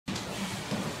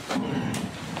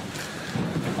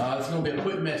It's going to be a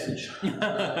quick message.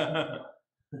 The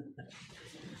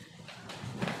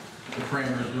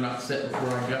parameters were not set before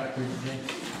I got here today.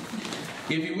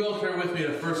 If you will, turn with me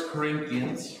to 1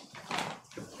 Corinthians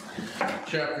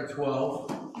chapter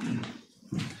 12.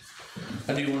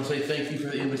 I do want to say thank you for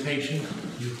the invitation.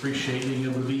 We appreciate being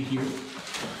able to be here.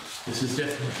 This is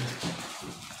definitely,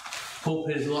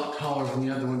 pulpit is a lot taller than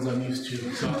the other ones I'm used to.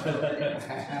 So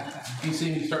if you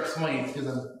see me start swaying, it's because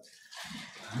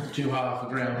I'm too high off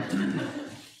the ground.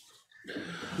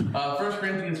 1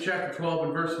 Corinthians chapter 12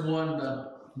 and verse 1,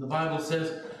 the Bible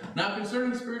says, "Now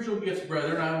concerning spiritual gifts,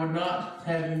 brethren, I would not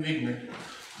have you ignorant.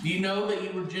 Do you know that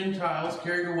you were Gentiles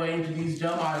carried away into these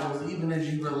dumb idols, even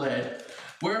as you were led?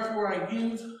 Wherefore I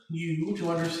give you to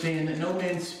understand that no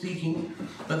man speaking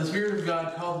by the Spirit of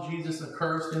God called Jesus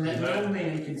accursed, and that no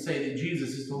man can say that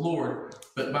Jesus is the Lord,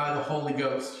 but by the Holy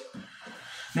Ghost.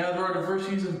 Now there are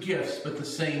diversities of gifts, but the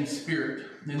same Spirit.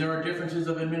 And there are differences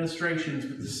of administrations,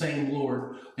 but the same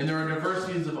Lord. And there are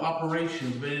diversities of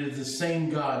operations, but it is the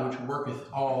same God which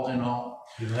worketh all in all.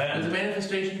 But the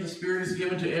manifestation of the Spirit is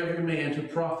given to every man to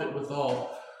profit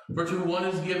withal. For to one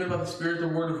is given by the Spirit the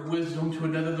word of wisdom, to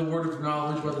another the word of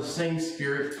knowledge by the same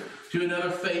Spirit, to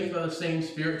another faith by the same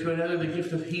Spirit, to another the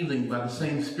gift of healing by the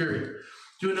same Spirit,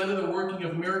 to another the working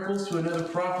of miracles, to another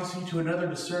prophecy, to another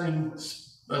discerning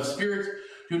of spirits,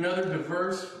 to another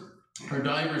divers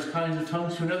kinds of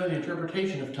tongues, to another the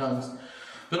interpretation of tongues.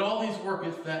 But all these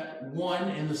worketh that one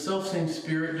and the selfsame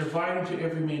Spirit, dividing to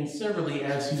every man severally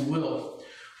as he will.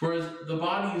 For as the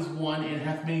body is one and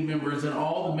hath many members, and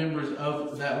all the members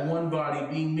of that one body,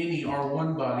 being many, are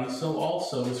one body, so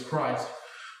also is Christ.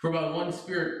 For by one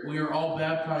Spirit we are all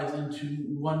baptized into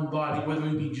one body, whether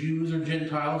we be Jews or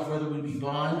Gentiles, whether we be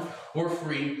bond or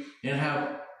free, and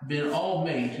have been all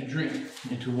made to drink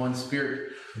into one Spirit.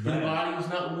 For the body is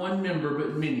not one member,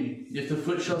 but many. If the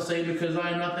foot shall say, because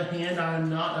I am not the hand, I am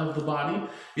not of the body,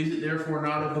 is it therefore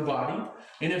not of the body?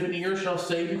 And if an ear shall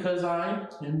say, because I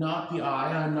am not the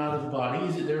eye, I am not of the body,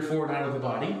 is it therefore not of the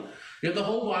body? If the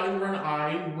whole body were an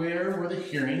eye, where were the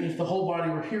hearing? If the whole body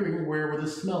were hearing, where were the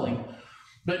smelling?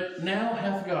 But now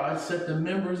hath God set the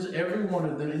members, every one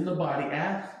of them, in the body,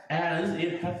 as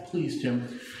it hath pleased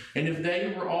him. And if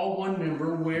they were all one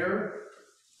member, where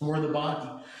were the body?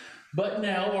 But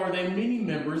now are they many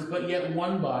members, but yet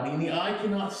one body. And the eye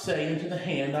cannot say unto the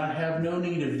hand, I have no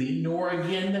need of thee, nor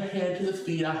again the head to the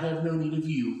feet, I have no need of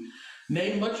you.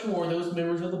 Nay, much more those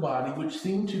members of the body which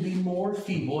seem to be more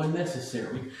feeble and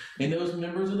necessary, and those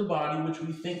members of the body which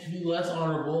we think to be less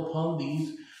honorable, upon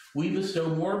these we bestow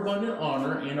more abundant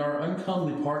honor, and our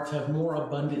uncomely parts have more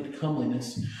abundant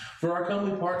comeliness. For our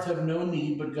comely parts have no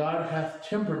need, but God hath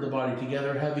tempered the body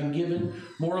together, having given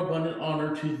more abundant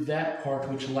honor to that part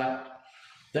which lacked.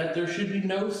 That there should be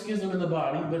no schism in the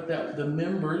body, but that the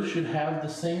members should have the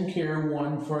same care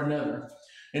one for another.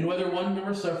 And whether one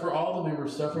member suffer, all the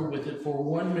members suffer with it. For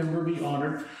one member be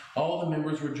honored, all the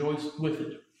members rejoice with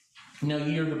it. Now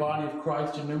ye are the body of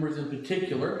Christ, and members in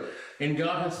particular. And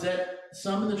God hath set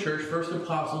some in the church, first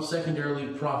apostles, secondarily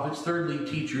prophets, thirdly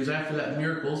teachers, after that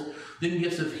miracles, then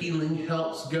gifts of healing,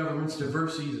 helps, governments,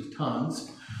 diversities of tongues.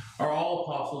 Are all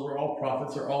apostles, or all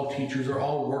prophets, or all teachers, or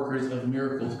all workers of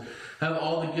miracles? Have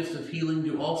all the gifts of healing?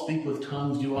 Do all speak with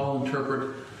tongues? Do all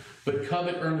interpret? But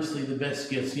covet earnestly the best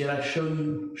gifts. Yet I show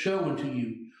unto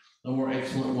you a more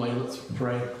excellent way. Let's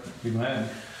pray. Amen.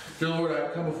 Dear Lord, I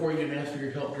come before you and ask for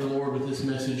your help, dear Lord, with this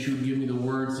message. You would give me the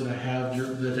words that I have,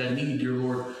 that I need, dear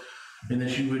Lord, and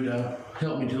that you would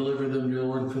help me deliver them, dear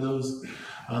Lord. And for those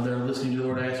that are listening, dear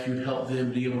Lord, I ask you to help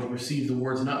them be able to receive the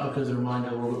words, not because they're mine,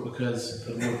 dear Lord, but because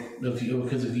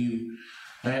of you.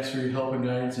 I ask for your help and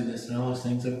guidance in this, and all those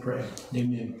things I pray.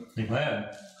 Amen. Amen.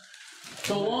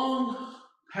 So, long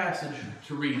passage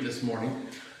to read this morning,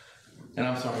 and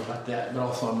I'm sorry about that, but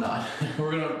also I'm not.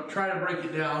 We're going to try to break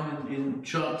it down in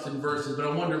chunks and verses, but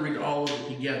I wanted to read all of it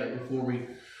together before we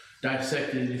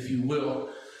dissect it, if you will.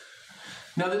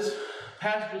 Now, this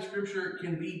passage of Scripture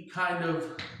can be kind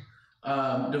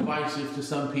of divisive to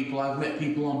some people. I've met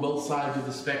people on both sides of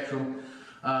the spectrum.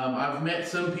 I've met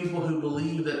some people who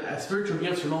believe that spiritual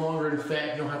gifts are no longer in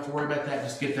effect. You don't have to worry about that.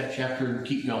 Just get that chapter and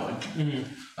keep going. Mm-hmm.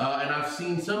 And I've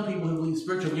seen some people who believe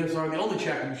spiritual gifts are the only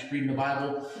chapter you should read in the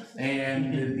Bible,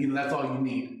 and that's all you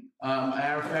need.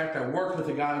 Matter of fact, I worked with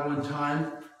a guy one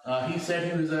time. He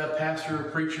said he was a pastor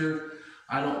or preacher.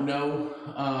 I don't know.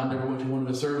 Never went to one of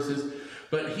his services.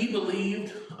 But he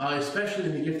believed, especially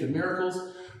in the gift of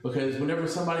miracles, because whenever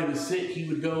somebody was sick, he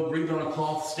would go breathe on a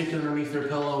cloth, stick it underneath their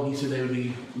pillow, and he said they would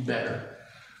be better.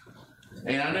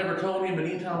 And I never told him, but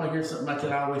anytime I hear something like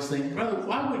that, I always think, brother,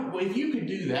 if you could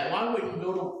do that, why wouldn't you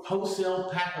go to wholesale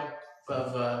pack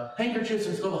handkerchiefs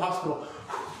and go to the hospital.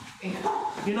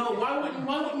 You know, why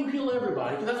wouldn't you heal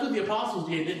everybody? Because that's what the apostles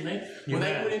did, didn't they? When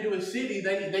they went into a city,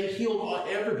 they healed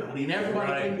everybody, and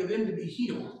everybody came to them to be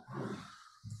healed.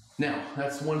 Now,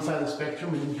 that's one side of the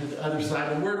spectrum, and then you have the other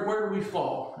side. And where do we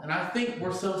fall? And I think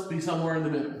we're supposed to be somewhere in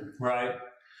the middle. Right.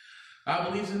 I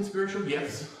believe in spiritual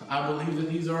gifts. I believe that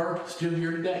these are still here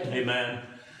today. Amen.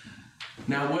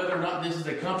 Now, whether or not this is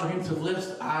a comprehensive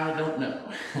list, I don't know.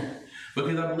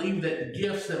 Because I believe that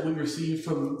gifts that we receive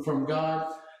from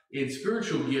God and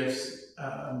spiritual gifts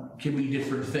can be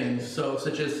different things. So,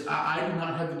 such as, I do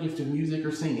not have the gift of music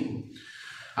or singing.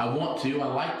 I want to, I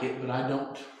like it, but I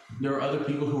don't. There are other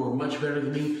people who are much better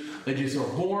than me. They just are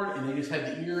born and they just have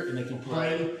the ear and they can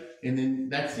play, and then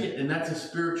that's it. And that's a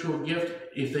spiritual gift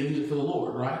if they use it for the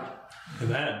Lord, right?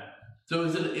 Amen. So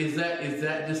is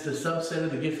that just a subset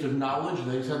of the gift of knowledge?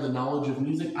 They just have the knowledge of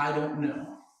music? I don't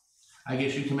know. I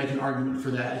guess you can make an argument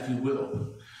for that if you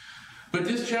will. But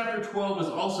this chapter 12 is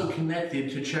also connected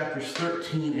to chapters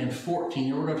 13 and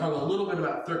 14. And we're going to talk a little bit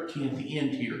about 13 at the end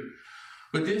here.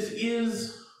 But this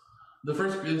is the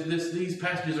first. These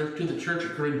passages are to the church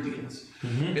of Corinthians,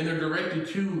 and they're directed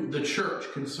to the church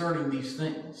concerning these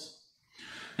things.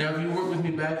 Now, if you work with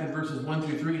me back in verses 1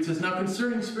 through 3, it says, "Now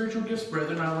concerning spiritual gifts,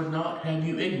 brethren, I would not have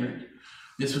you ignorant."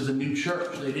 This was a new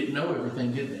church; they didn't know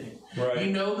everything, did they? Right.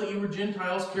 You know that you were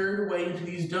Gentiles carried away into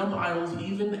these dumb idols,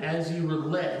 even as you were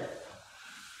led.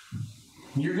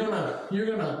 You're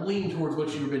gonna lean towards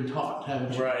what you've been taught,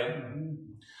 haven't you? Right.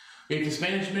 If the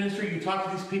Spanish ministry, you talk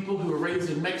to these people who were raised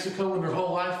in Mexico and their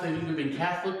whole life they've either been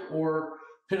Catholic or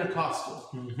Pentecostal.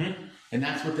 And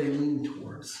that's what they lean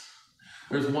towards.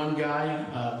 There's one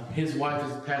guy, his wife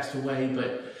has passed away,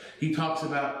 but he talks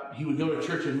about he would go to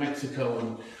church in Mexico,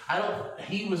 and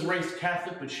he was raised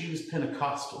Catholic, but she was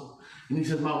Pentecostal. And he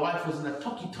says, my wife was in a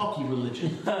talkie-talkie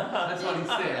religion. That's what he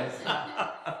says.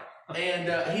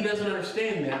 And he doesn't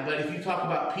understand that, but if you talk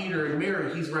about Peter and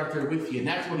Mary, he's right there with you. And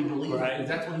that's what he believes, because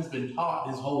that's what he's been taught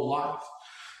his whole life.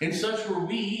 And such were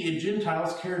we, and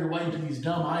Gentiles, carried away into these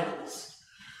dumb idols.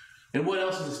 And what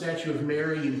else is the statue of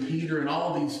Mary and Peter and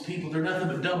all these people? They're nothing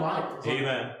but dumb idols.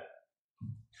 Amen.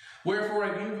 Wherefore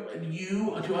I give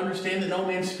you to understand that no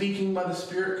man speaking by the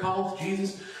Spirit calleth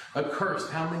Jesus accursed.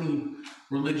 How many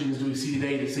religions do we see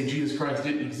today that say Jesus Christ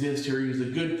didn't exist, or he was a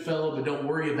good fellow, but don't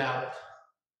worry about it?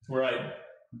 Right.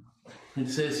 It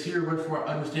says here, wherefore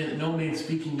I understand that no man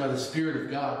speaking by the Spirit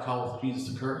of God calleth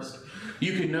Jesus accursed.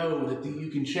 You can know that you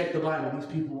can check the Bible. These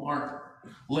people aren't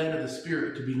led of the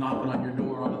Spirit to be knocking on your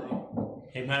door, are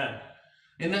they? Amen.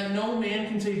 And that no man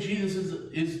can say Jesus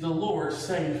is the Lord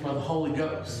saved by the Holy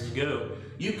Ghost. There you go.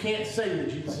 You can't say that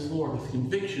Jesus is Lord with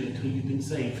conviction until you've been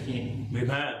saved, can you?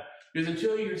 Amen. Because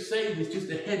until you're saved, it's just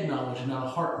a head knowledge and not a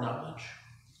heart knowledge.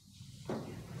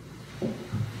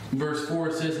 Verse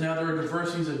 4 says, now there are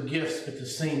diversities of gifts, but the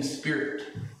same Spirit.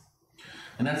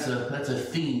 And that's a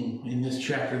theme in this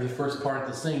chapter, the first part,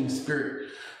 the same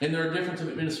Spirit. And there are differences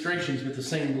of administrations, but the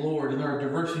same Lord. And there are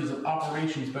diversities of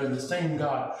operations, but in the same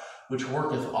God, which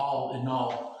worketh all in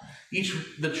all.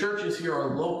 The churches here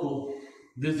are local,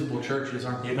 visible churches,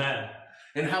 aren't they? Amen.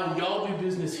 And how y'all do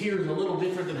business here is a little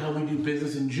different than how we do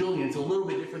business in Julian. It's a little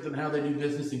bit different than how they do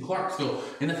business in Clarksville.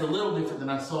 And it's a little different than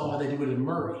I saw how they do it in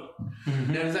Murray.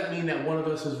 Now, does that mean that one of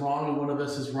us is wrong and one of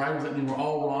us is right? Does that mean we're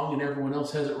all wrong and everyone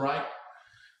else has it right?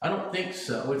 I don't think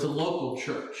so. It's a local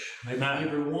church. Amen.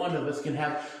 Every one of us can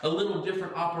have a little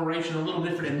different operation, a little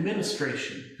different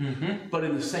administration, but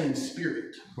in the same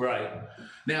Spirit. Right.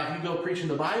 Now, if you go preaching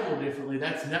the Bible differently,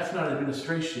 that's not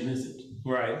administration, is it?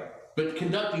 Right. But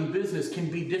conducting business can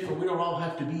be different. We don't all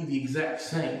have to be the exact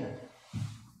same.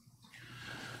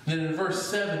 Then in verse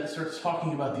 7, it starts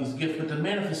talking about these gifts. But the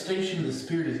manifestation of the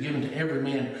Spirit is given to every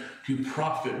man to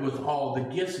profit with all. The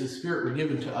gifts of the Spirit were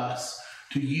given to us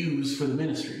to use for the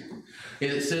ministry.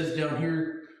 And it says down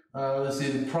here, let's see,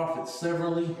 the prophets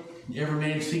severally, every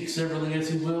man seeks severally as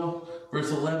he will.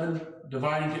 Verse 11,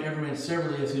 dividing to every man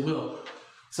severally as he will.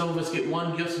 Some of us get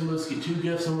one gift, some of us get two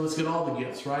gifts, some of us get all the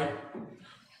gifts, right?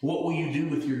 What will you do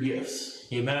with your gifts?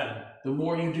 Amen. The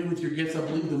more you do with your gifts, I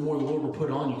believe the more the Lord will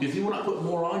put on you. Because he will not put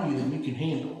more on you than you can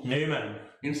handle. Amen.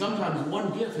 And sometimes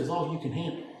one gift is all you can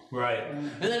handle. Right.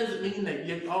 And that doesn't mean that,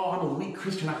 I'm a weak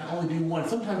Christian, I can only do one.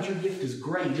 Sometimes your gift is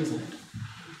great, isn't it?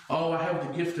 Oh, I have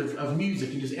the gift of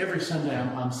music, and just every Sunday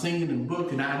I'm singing and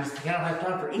booked, and I don't have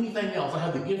time for anything else. I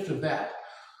have the gift of that.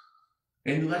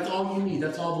 And that's all you need.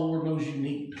 That's all the Lord knows you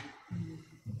need.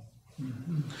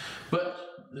 But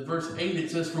in verse 8,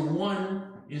 it says, for one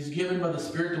is given by the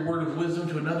Spirit the word of wisdom,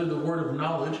 to another the word of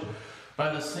knowledge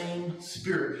by the same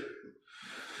Spirit.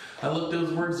 I looked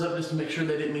those words up just to make sure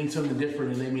they didn't mean something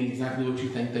different, and they mean exactly what you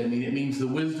think they mean. It means the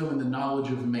wisdom and the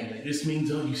knowledge of man. It just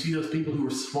means, oh, you see those people who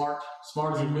are smart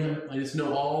as a whip? They just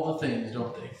know all the things,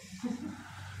 don't they?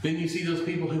 Then you see those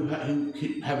people who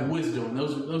have wisdom, and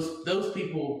those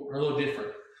people are a little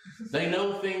different. They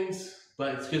know things,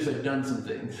 but it's because they've done some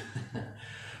things.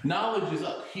 Knowledge is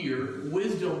up here.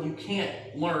 Wisdom, you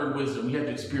can't learn wisdom. You have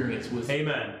to experience wisdom.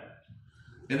 Amen.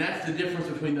 And that's the difference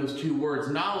between those two words.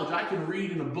 Knowledge, I can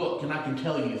read in a book and I can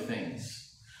tell you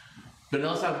things. But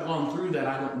unless I've gone through that,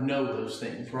 I don't know those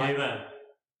things, right? Amen.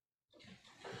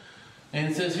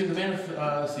 And it says here,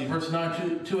 verse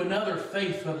 9, to another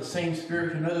faith by the same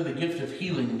Spirit, to another the gift of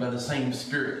healing by the same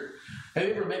Spirit. Have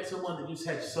you ever met someone that just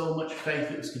had so much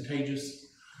faith it was contagious?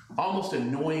 Almost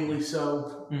annoyingly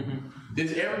so. Mm-hmm.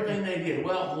 Did everything they did,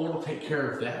 well, the Lord will take care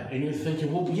of that. And you're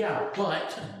thinking, well, yeah,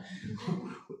 but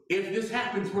if this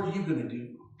happens, what are you going to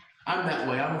do? I'm that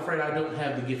way. I'm afraid I don't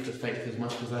have the gift of faith as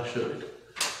much as I should.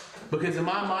 Because in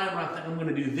my mind, when I think I'm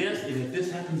going to do this, and if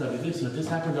this happens, I'll do this, and if this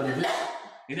happens, I'll do this.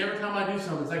 And every time I do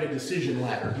something, it's like a decision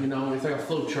ladder, you know, it's like a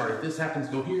flow chart. If this happens,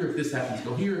 go here. If this happens,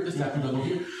 go here. If this happens, I'll go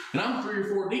here. And I'm 3 or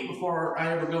 4 deep before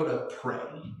I ever go to pray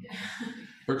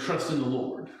or trust in the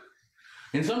Lord.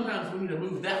 And sometimes we need to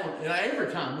move that one. And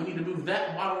every time we need to move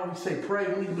that bottom when we say pray,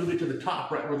 we need to move it to the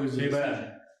top, right where there's a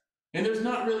decision. And there's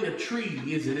not really a tree,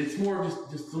 is it? It's more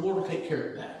just the Lord will take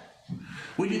care of that.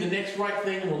 We do the next right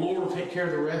thing, and the Lord will take care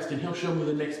of the rest, and He'll show me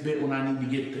the next bit when I need to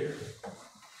get there.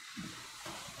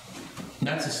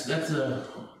 That's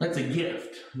a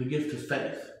gift, the gift of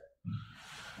faith.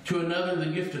 To another,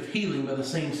 the gift of healing by the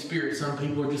same Spirit. Some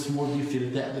people are just more gifted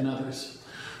at that than others.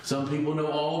 Some people know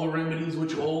all the remedies,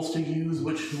 which oils to use,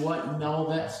 which what, and all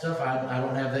that stuff. I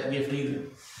don't have that gift either.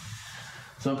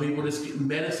 Some people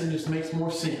medicine just makes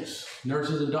more sense.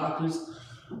 Nurses and doctors,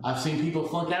 I've seen people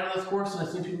flunk out of this course, and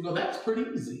I've seen people go, that's pretty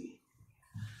easy.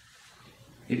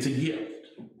 It's a gift.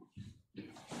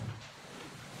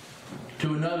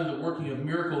 To another, the working of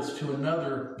miracles. To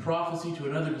another, prophecy. To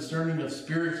another, discerning of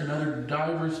spirits. To another,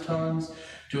 diverse tongues.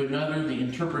 To another, the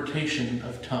interpretation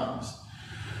of tongues.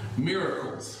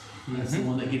 Miracles. That's the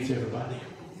one that gets everybody.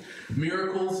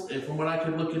 Miracles, from what I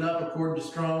could look it up, according to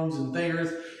Strong's and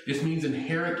Thayer's, just means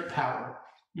inherent power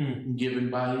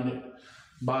given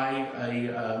by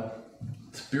a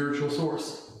spiritual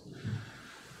source.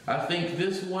 I think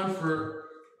this one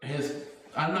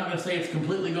I'm not going to say it's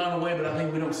completely gone away, but I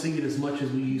think we don't see it as much as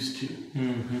we used to.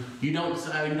 Mm-hmm. You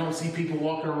don't see people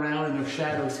walking around and their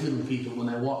shadows healing people when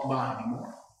they walk by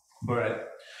anymore. Right.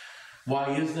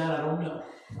 Why is that? I don't know.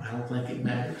 I don't think it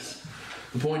matters.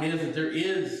 The point is that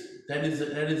that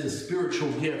is a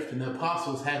spiritual gift, and the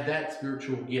apostles had that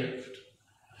spiritual gift.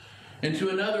 And to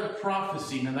another,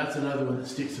 prophecy. Now that's another one that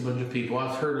sticks a bunch of people.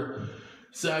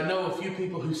 So I know a few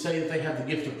people who say that they have the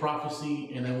gift of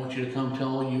prophecy, and they want you to come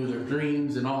tell you their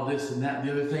dreams and all this and that and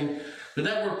the other thing. But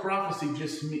that word prophecy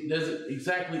just doesn't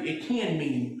exactly. It can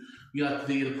mean, you know, like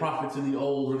the prophets in the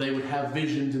old, where they would have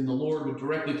visions, and the Lord would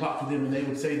directly talk to them, and they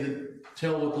would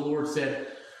tell what the Lord said.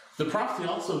 The prophecy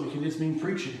also can just mean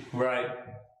preaching. Right.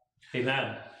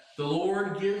 Amen. The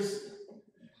Lord gives,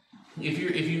 if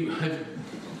you have,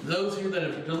 those here that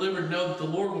have delivered know that the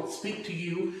Lord will speak to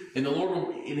you, and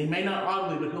and He may not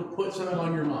audibly, but He'll put something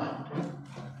on your mind.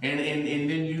 And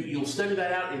then you'll study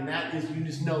that out, and that is, you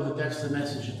just know that that's the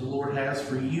message that the Lord has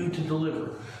for you to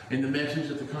deliver, and the message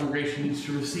that the congregation needs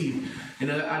to receive.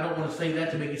 And I don't want to say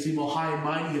that to make it seem all high and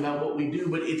mighty about what we do,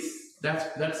 but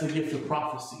that's the gift of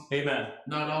prophecy. Amen.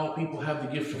 Not all people have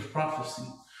the gift of prophecy.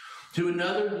 To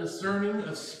another, the discerning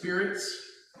of spirits.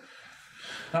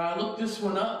 I looked this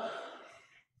one up.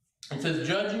 It says,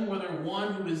 judging one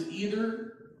who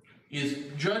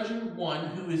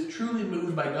is truly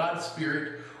moved by God's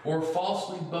Spirit, or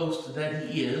falsely boasts that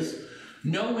he is,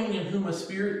 knowing in whom a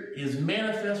spirit is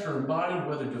manifest or embodied,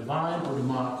 whether divine or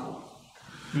demonical.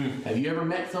 Have you ever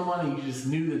met someone and you just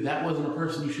knew that wasn't a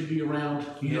person you should be around?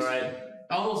 Right.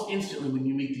 Almost instantly when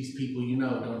you meet these people, you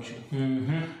know, don't you?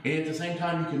 Mm-hmm. And at the same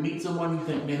time, you can meet someone you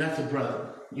think, man, that's a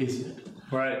brother, isn't it?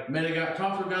 Right.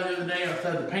 Talked to a guy the other day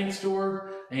outside the paint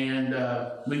store, and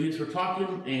we just were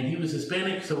talking, and he was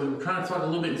Hispanic, so we were trying to talk a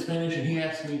little bit in Spanish, and he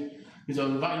asked me, I was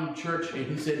inviting him to church, and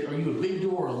he said, are you a big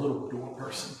door or a little door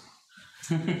person?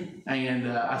 And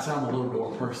I said, I'm a little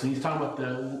door person. He's talking about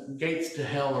the gates to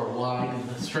hell are wide, and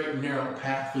the straight and narrow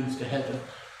path leads to heaven.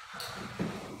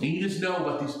 And you just know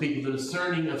about these people, the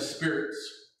discerning of spirits.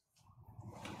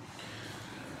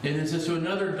 And it says, to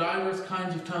another, diverse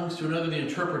kinds of tongues, to another, the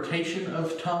interpretation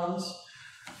of tongues.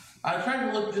 I tried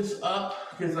to look this up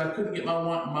because I couldn't get my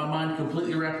mind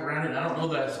completely wrapped around it. I don't know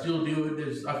that I still do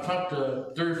it. I've talked to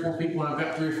 3 or 4 people and I've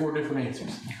got 3 or 4 different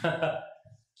answers.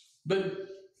 But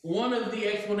one of the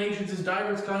explanations is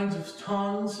diverse kinds of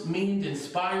tongues means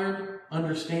inspired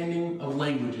understanding of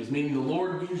languages, meaning the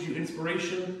Lord gives you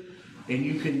inspiration and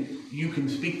you can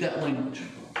speak that language.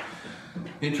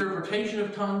 Interpretation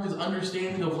of tongues is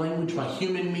understanding of language by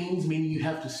human means, meaning you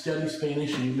have to study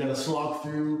Spanish and you've got to slog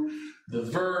through the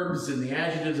verbs and the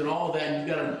adjectives and all of that, and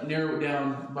you've got to narrow it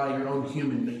down by your own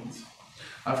human means.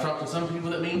 I've talked to some people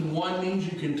that means one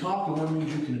means you can talk and one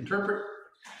means you can interpret.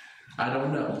 I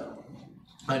don't know.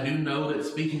 I do know that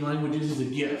speaking languages is a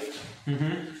gift.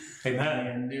 Mm-hmm. Amen.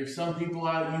 And there's some people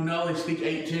they speak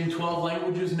 8, 10, 12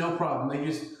 languages, no problem. They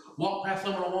just walk past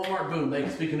someone at Walmart, boom, they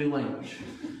can speak a new language.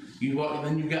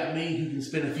 Then you've got me who can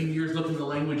spend a few years looking at the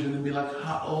language and then be like,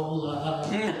 hola,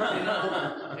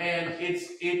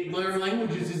 and learning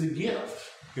languages is a gift.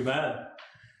 Amen.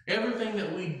 Everything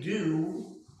that we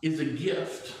do is a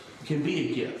gift, can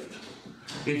be a gift.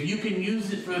 If you can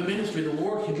use it for the ministry, the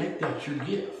Lord can make that your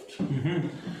gift.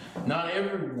 Mm-hmm. Not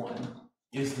everyone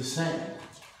is the same,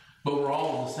 but we're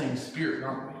all the same spirit,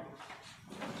 aren't we?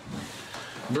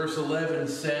 Verse 11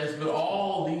 says, but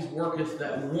all these worketh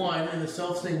that one in the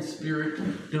selfsame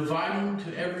Spirit, dividing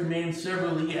to every man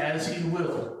severally as he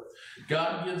will.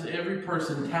 God gives every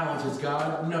person talents as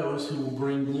God knows who will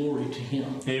bring glory to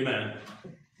him. Amen.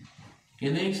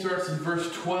 And then he starts in verse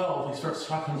 12, he starts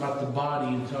talking about the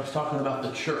body and starts talking about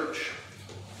the church.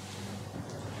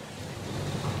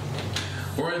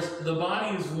 Whereas the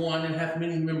body is one and hath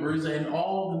many members, and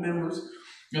all the members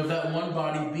of that one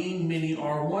body, being many,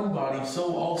 are one body,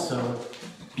 so also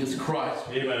is Christ.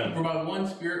 Amen. For by one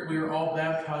Spirit we are all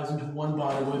baptized into one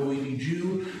body, whether we be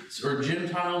Jew or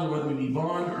Gentiles, or whether we be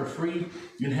bond or free,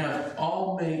 and have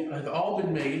all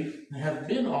been made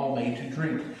to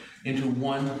drink into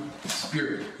one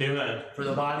Spirit. Amen. For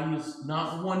the body is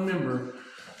not one member,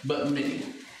 but many.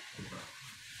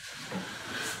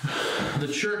 The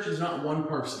church is not one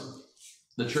person.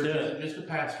 The church isn't just a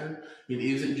pastor. It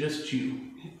isn't just you.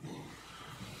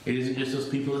 It isn't just those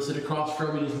people that sit across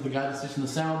from you. It isn't the guy that sits in the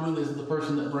sound booth. It isn't the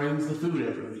person that brings the food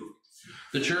every week.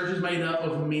 The church is made up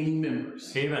of many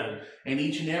members. Amen. And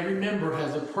each and every member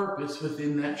has a purpose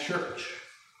within that church.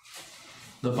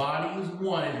 The body is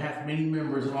one and hath many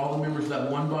members, and all the members of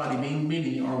that one body, being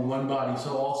many, are one body.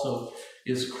 So also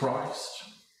is Christ.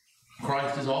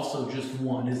 Christ is also just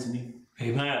one, isn't he?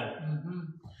 Amen. Mm-hmm.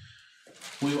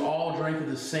 We've all drank of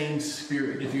the same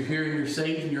Spirit. If you're here and you're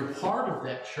saved and you're part of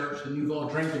that church, then you've all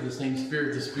drank of the same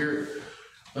Spirit. The Spirit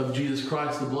of Jesus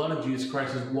Christ, the blood of Jesus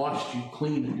Christ has washed you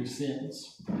clean of your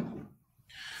sins.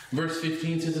 Verse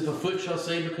 15 says, if a foot shall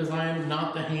say, because I am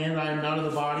not the hand, I am not of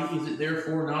the body, is it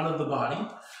therefore not of the body?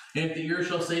 And if the ear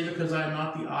shall say, because I am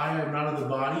not the eye, I am not of the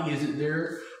body, is it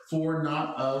therefore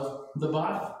not of the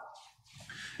body?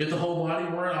 If the whole body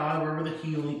were an eye, where were the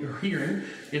hearing?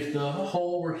 If the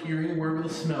whole were hearing, where were the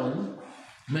smelling?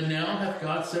 But now hath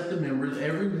God set the members,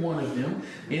 every one of them,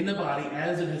 in the body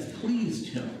as it has pleased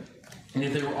him. And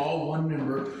if they were all one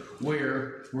member,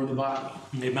 where were the body?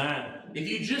 Amen. If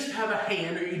you just have a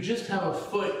hand or you just have a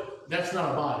foot, that's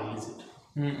not a body, is it?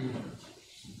 Mm-mm.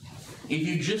 If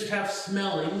you just have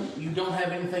smelling, you don't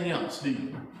have anything else, do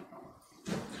you?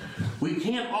 We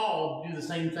can't all do the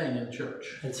same thing in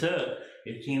church. That's it.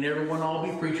 It can't everyone all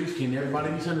be preachers, can't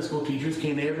everybody be Sunday school teachers,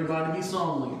 can't everybody be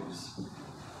song leaders.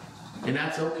 And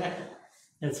that's okay.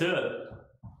 That's it.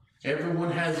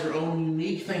 Everyone has their own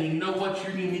unique thing. And you know what?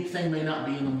 Your unique thing may not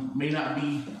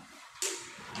be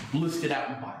listed out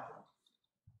in the Bible.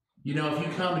 You know, if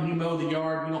you come and you mow the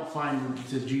yard, you don't find it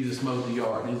says Jesus mowed the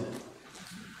yard, is it?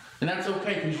 And that's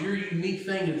okay, because your unique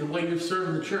thing is the way you're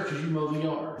serving the church is you mow the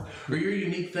yard. Or your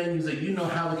unique thing is that you know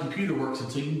how the computer works,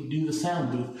 and so you do the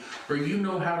sound booth. Or you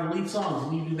know how to lead songs,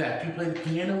 and you do that. You play the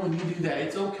piano, and you do that.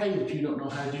 It's okay that you don't know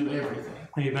how to do everything.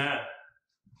 Amen.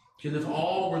 Because if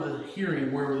all were the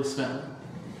hearing, where were the smelling?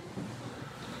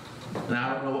 And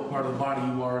I don't know what part of the body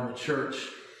you are in the church,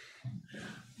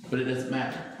 but it doesn't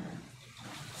matter.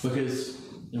 Because,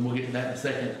 and we'll get to that in a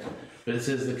second, but it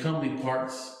says the comely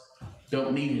parts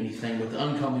don't need anything, but the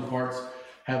uncomely parts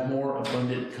have more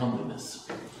abundant comeliness.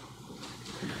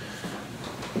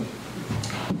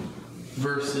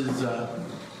 Verses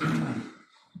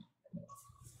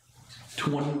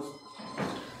 20.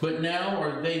 But now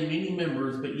are they many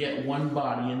members, but yet one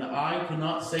body. And the eye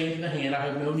cannot say to the hand, I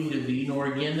have no need of thee, nor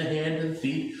again the hand to the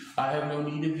feet, I have no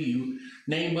need of you.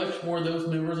 Nay, much more those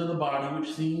members of the body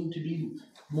which seem to be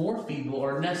more feeble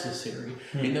are necessary.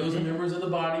 And those members of the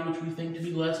body which we think to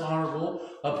be less honorable,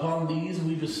 upon these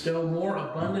we bestow more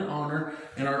abundant honor,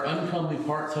 and our uncomely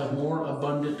parts have more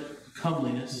abundant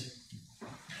comeliness.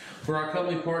 For our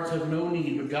comely parts have no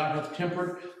need, but God hath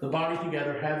tempered the body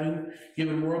together, having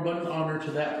given more abundant honor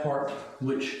to that part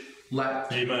which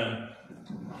lacked. Amen.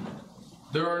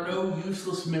 There are no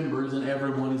useless members, and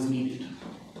everyone is needed.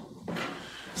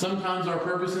 Sometimes our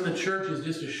purpose in the church is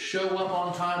just to show up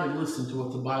on time and listen to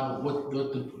what the Bible, what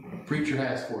the preacher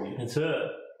has for you. That's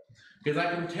it. Because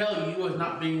I can tell you, as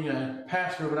not being a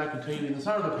pastor, but I can tell you in the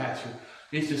side of the pastor,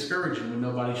 it's discouraging when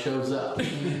nobody shows up.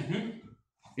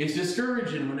 It's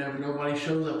discouraging whenever nobody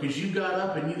shows up, because you got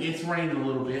up and it's raining a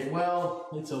little bit. Well,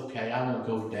 it's okay. I won't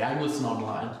go today. I listen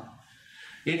online.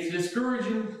 It's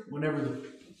discouraging whenever the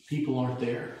people aren't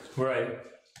there. Right.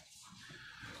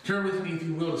 Turn with me, if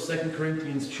you will, to 2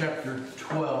 Corinthians chapter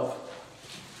 12.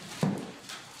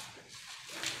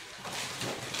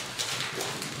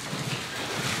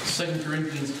 Second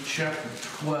Corinthians chapter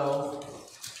 12,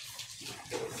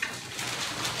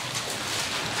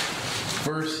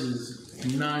 verses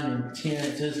 9 and 10.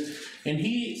 It says, "And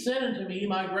he said unto me,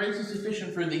 My grace is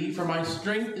sufficient for thee, for my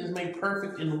strength is made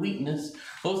perfect in weakness.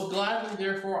 Most gladly,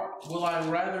 therefore, will I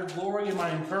rather glory in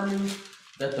my infirmities,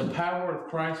 that the power of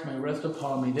Christ may rest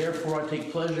upon me. Therefore I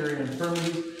take pleasure in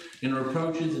infirmities, in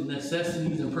reproaches, in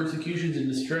necessities, in persecutions, in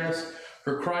distress.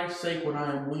 For Christ's sake, when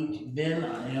I am weak, then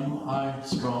am I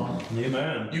strong."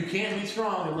 Amen. You can't be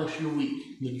strong unless you're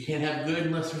weak. You can't have good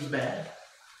unless there's bad.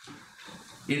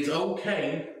 It's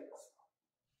okay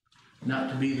not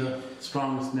to be the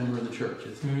strongest member of the church.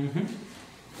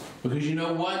 Because you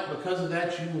know what? Because of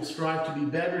that, you will strive to be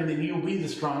better, and then you'll be the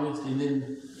strongest, and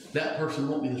then that person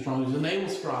won't be the strongest, and they will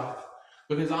strive.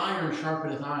 Because iron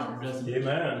sharpeneth iron, doesn't it?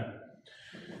 Amen.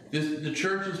 The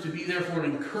church is to be there for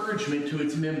an encouragement to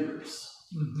its members.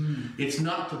 It's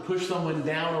not to push someone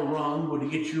down a rung or to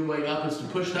get your way up. It's to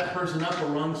push that person up a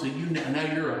rung so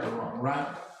now you're up a rung, right?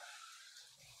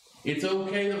 It's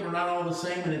okay that we're not all the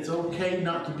same, and it's okay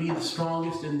not to be the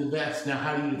strongest and the best. Now,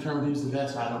 how do you determine who's the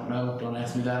best? I don't know. Don't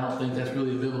ask me that. I don't think that's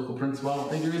really a biblical principle. I don't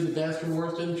think there is a best or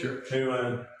worst in the church.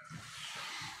 Amen.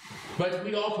 But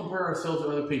we all compare ourselves to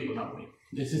other people, don't we?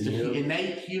 This is the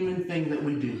innate human thing that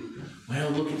we do.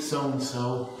 Well, look at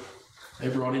so-and-so. They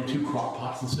brought in 2 crock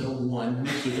pots instead of 1.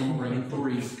 Next week I'm going to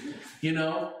bring in 3. You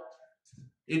know?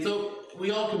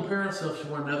 We all compare ourselves to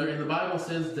one another, and the Bible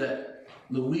says that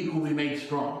the weak will be made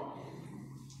strong.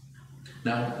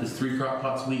 Now, is 3 crock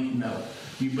pots weak? No.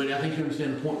 But I think you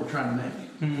understand the point we're trying to make.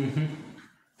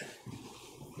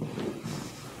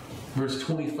 Verse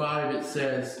 25, it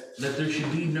says that there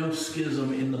should be no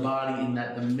schism in the body, and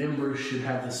that the members should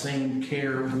have the same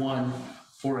care one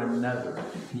for another.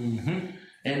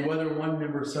 And whether one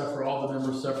member suffer, all the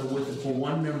members suffer with it. For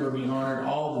one member be honored,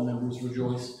 all the members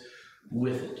rejoice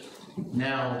with it.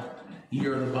 Now, ye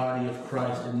are the body of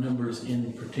Christ, and members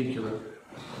in particular.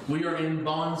 We are in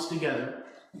bonds together.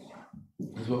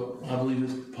 That's what I believe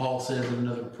is Paul says in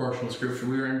another portion of Scripture.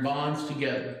 We are in bonds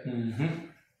together.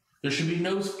 There should be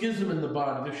no schism in the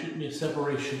body. There shouldn't be a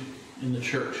separation in the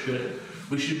church, should it?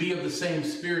 We should be of the same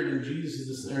spirit, and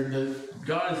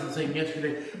God is the same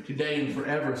yesterday, today, and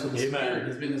forever. So the Spirit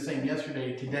has been the same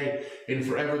yesterday, today, and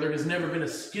forever. There has never been a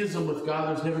schism with God.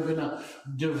 There's never been a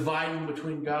dividing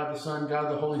between God the Son,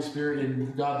 God the Holy Spirit,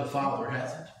 and God the Father,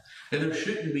 has it? And there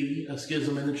shouldn't be a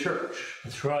schism in the church.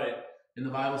 That's right. And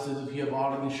the Bible says, if you have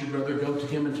aught against your brother, go to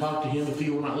him and talk to him. If he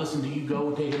will not listen to you, go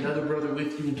and take another brother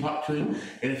with you and talk to him.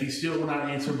 And if he still will not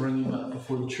answer, bring him up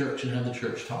before the church and have the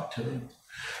church talk to him.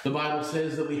 The Bible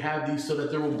says that we have these so that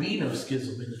there will be no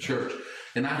schism in the church.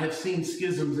 And I have seen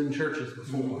schisms in churches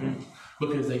before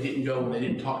because they didn't go and they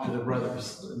didn't talk to their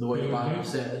brothers the way the Bible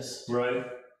says. Right.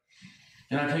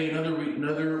 And I tell you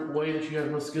another way that you have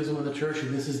no schism in the church,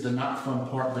 and this is the not fun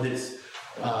part, but it's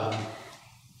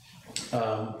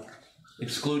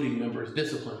excluding members,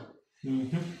 discipline.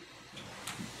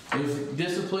 If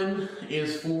discipline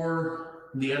is for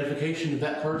the edification of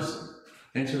that person,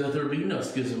 and so that there be no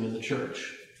schism in the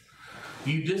church.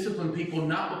 You discipline people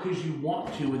not because you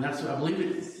want to, and that's, I believe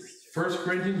it's 1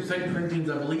 Corinthians, 2 Corinthians,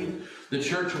 I believe the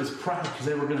church was proud because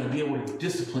they were going to be able to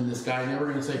discipline this guy, and they were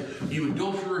going to say, you would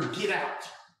go through and get out.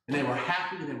 And they were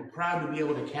happy, and they were proud to be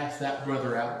able to cast that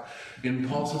brother out. And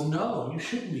Paul says, no, you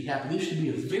shouldn't be happy. This should be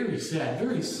a very sad,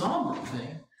 very somber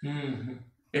thing.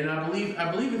 And I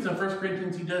believe it's in 1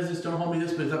 Corinthians he does this, don't hold me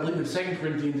this, but I believe in 2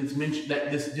 Corinthians it's mentioned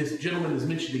that this gentleman is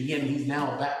mentioned again. He's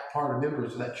now a part of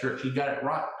members of that church. He got it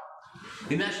right.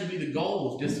 And that should be the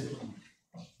goal of discipline,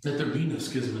 that there be no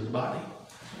schism in the body.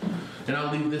 And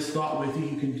I'll leave this thought with you.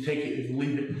 You can take it if you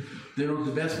leave it.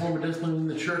 The best form of discipline in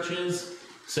the church is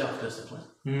self-discipline.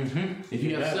 If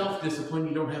you have self-discipline,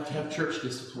 you don't have to have church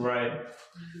discipline. Right.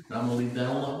 And I'm going to leave that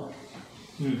alone.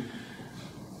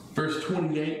 Verse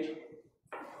 28.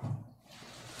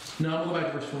 No, I'm going to go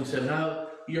back to verse 27. Now,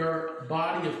 you're the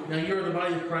body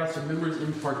of Christ and members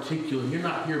in particular. You're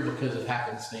not here because of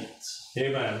happenstance.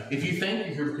 Amen. If you think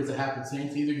you're here because of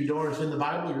happenstance, either you don't understand the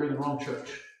Bible or you're in the wrong church.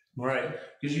 Right.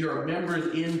 Because you are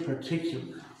members in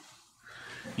particular.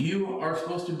 You are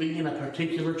supposed to be in a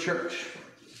particular church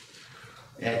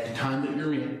at the time that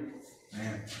you're in.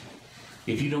 Man.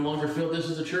 If you no longer feel this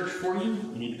is a church for you,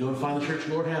 you need to go and find the church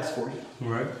the Lord has for you.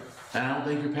 Right. And I don't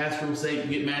think your pastor will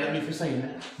get mad at me for saying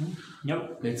that.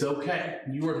 Nope. It's okay.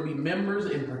 You are to be members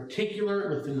in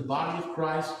particular within the body of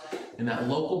Christ, in that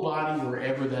local body,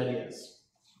 wherever that is.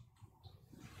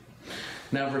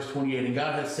 Now verse 28, and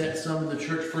God has set some in the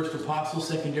church, first apostles,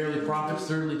 secondarily prophets,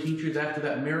 thirdly teachers, after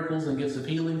that miracles and gifts of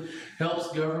healing,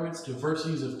 helps, governments,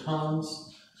 diversities of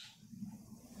tongues.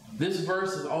 This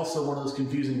verse is also one of those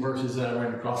confusing verses that I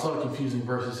ran across. A lot of confusing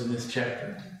verses in this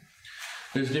chapter.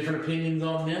 There's different opinions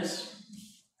on this.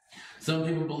 Some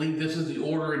people believe this is the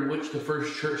order in which the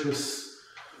first church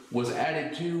was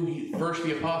added to. First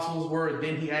the apostles were, and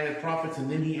then he added prophets,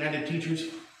 and then he added teachers,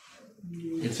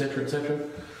 etc., etc.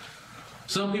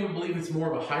 Some people believe it's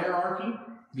more of a hierarchy.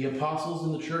 The apostles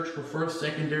in the church were first,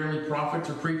 secondarily prophets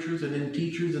or preachers, and then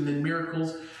teachers, and then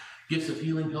miracles, gifts of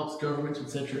healing, helps, governments,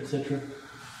 etc., etc.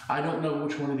 I don't know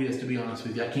which one it is, to be honest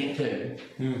with you. I can't tell you.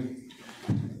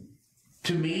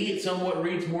 To me, it somewhat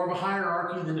reads more of a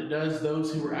hierarchy than it does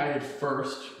those who were added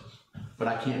first, but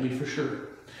I can't be for sure.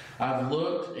 I've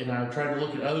looked, and I've tried to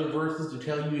look at other verses to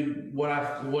tell you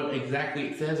what exactly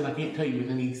it says, and I can't tell you with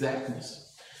any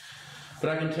exactness. But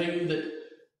I can tell you that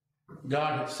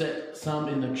God has set some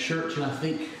in the church, and I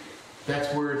think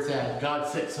that's where it's at. God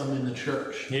set some in the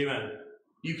church. Amen.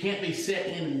 You can't be set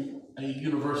in a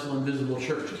universal invisible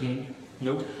church, can you?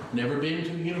 Nope. Never been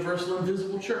to a universal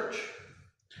invisible church.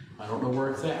 I don't know where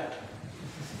it's at.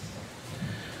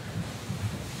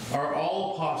 Are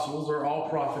all apostles, or all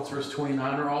prophets, verse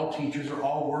 29, are all teachers, are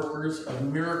all workers of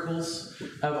miracles,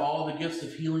 have all the gifts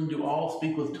of healing, do all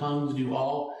speak with tongues, do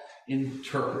all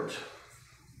interpret?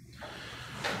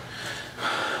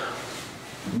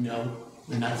 No,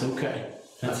 and that's okay.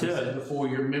 That's like it. I said before,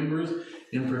 you're members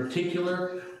in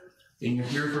particular, and you're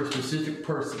here for a specific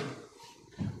person.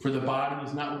 For the body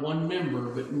is not one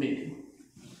member, but many.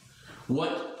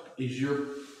 What is your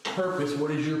purpose?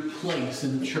 What is your place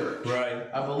in the church? Right.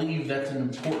 I believe that's an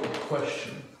important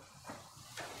question.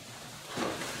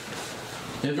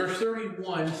 In verse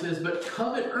 31 it says, but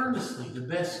covet earnestly the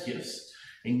best gifts,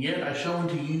 and yet I show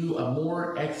unto you a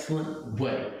more excellent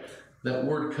way. That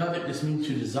word covet just means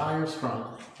to desire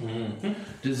strongly.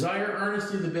 Desire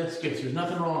earnestly the best gifts. There's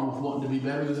nothing wrong with wanting to be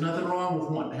better. There's nothing wrong with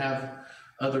wanting to have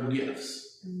other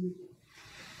gifts.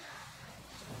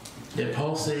 Yet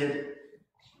Paul said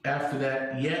after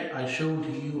that, yet I show unto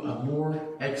you a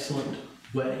more excellent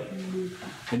way.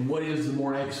 And what is the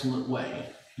more excellent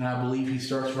way? And I believe he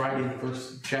starts right in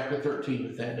chapter 13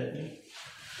 with that, doesn't he?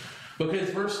 Because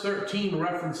verse 13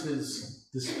 references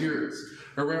the spirits,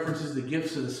 or references the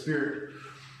gifts of the Spirit.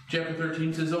 Chapter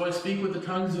 13 says, though I speak with the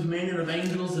tongues of men and of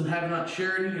angels and have not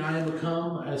charity, I am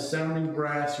become as sounding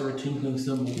brass or a tinkling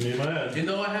cymbal. Amen. And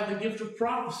though I have the gift of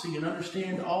prophecy and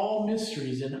understand all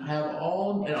mysteries and have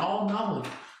all knowledge,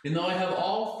 and though I have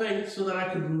all faith so that I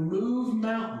could remove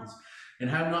mountains and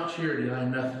have not charity, I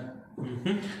am nothing.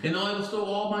 And though I bestow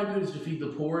all my goods to feed the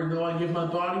poor, and though I give my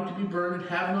body to be burned and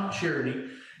have not charity,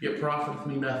 it profiteth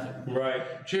me nothing.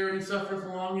 Right. Charity suffereth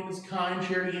long and is kind.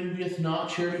 Charity envieth not.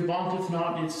 Charity vaunteth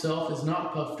not in itself, is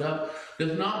not puffed up,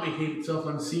 doth not behave itself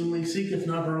unseemly, seeketh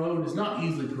not her own, is not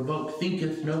easily provoked,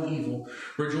 thinketh no evil,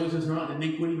 rejoiceth not in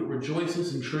iniquity, but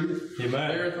rejoiceth in truth. Amen.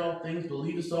 Beareth all things,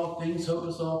 believeth all things,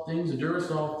 hopeth all things,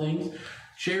 endureth all things.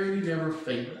 Charity never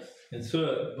faileth. That's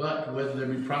it. But whether there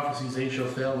be prophecies, they shall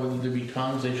fail. Whether there be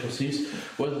tongues, they shall cease.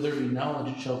 Whether there be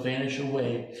knowledge, it shall vanish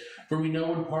away. For we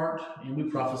know in part, and we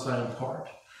prophesy in part.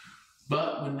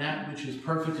 But when that which is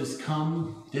perfect is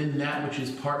come, then that which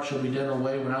is part shall be done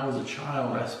away. When I was a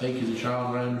child, I spake as a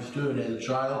child, and I understood as a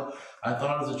child. I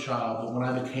thought as a child, but when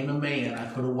I became a man, I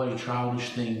put away childish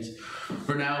things.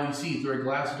 For now we see through a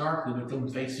glass darkly, but then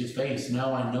face to face.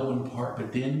 Now I know in part,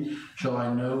 but then shall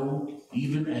I know,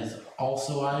 even as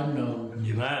also I am known.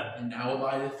 Amen. And now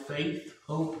abideth faith,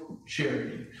 hope,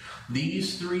 charity.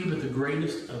 These three, but the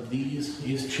greatest of these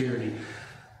is charity.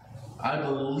 I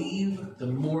believe the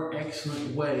more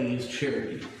excellent way is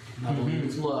charity. I believe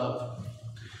it's love.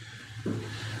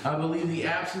 I believe the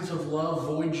absence of love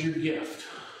voids your gift.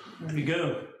 There you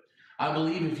go. I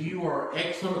believe if you are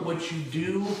excellent at what you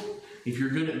do, if you're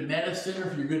good at medicine,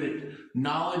 or if you're good at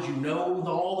knowledge, you know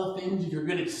all the things, if you're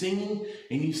good at singing,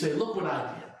 and you say, look what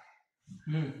I did.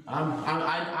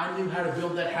 I knew how to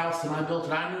build that house and I built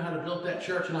it. I knew how to build that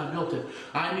church and I built it.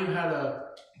 I knew how to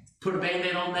put a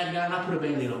Band-Aid on that guy and I put a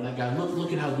Band-Aid on that guy.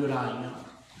 Look at how good I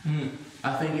am.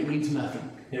 I think it means nothing.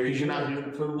 Because you're not doing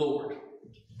it for the Lord.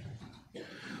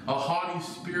 A haughty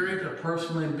spirit, a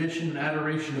personal ambition and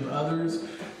adoration of others,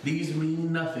 these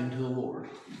mean nothing to the Lord.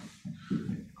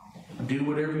 Do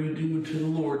whatever you do to the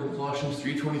Lord, Colossians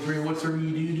 3:23, and whatsoever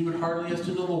you do, do it heartily as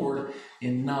to the Lord,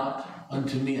 and not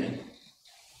unto men.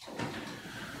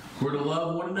 We're to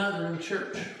love one another in the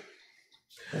church.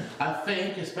 I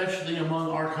think, especially among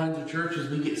our kinds of churches,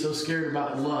 we get so scared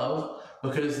about love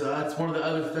because that's one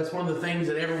of the things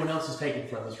that everyone else is taking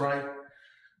from us, right?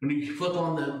 When you flip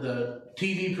on the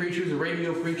TV preachers, the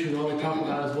radio preachers, all they talk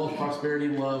about is wealth, prosperity,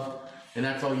 and love. And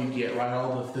that's all you get, right?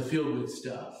 All the feel-good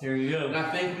stuff. There you go. And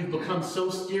I think we've become so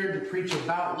scared to preach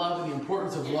about love and the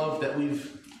importance of love that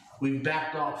we've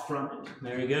backed off from it.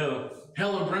 There you go.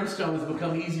 Hell and brimstone has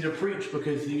become easy to preach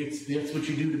because that's what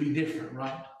you do to be different,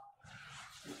 right?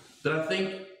 But I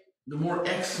think the more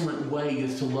excellent way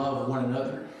is to love one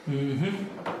another.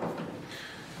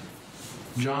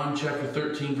 John chapter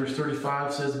 13, verse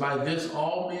 35 says, by this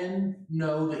all men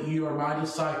know that ye are my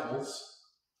disciples,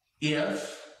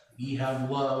 if ye have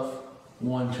love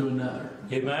one to another.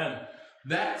 Amen.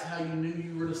 That's how you knew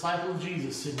you were a disciple of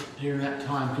Jesus during that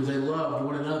time, because they loved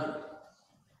one another.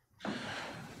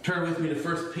 Turn with me to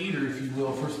 1 Peter, if you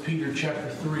will. 1 Peter chapter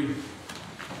 3.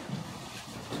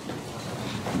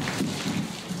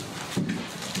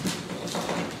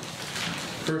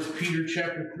 1 Peter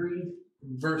chapter 3,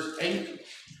 verse 8.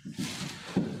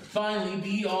 Finally,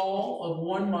 be all of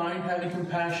one mind, having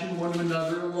compassion one to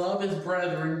another, love as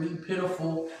brethren, be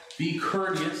pitiful, be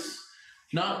courteous,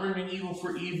 not rendering evil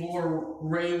for evil, or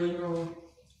railing for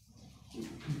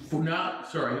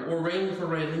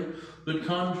railing, but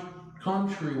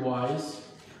contrariwise,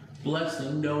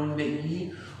 blessing, knowing that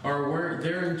ye are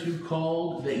thereunto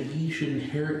called, that ye should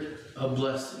inherit a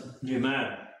blessing.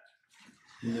 Amen.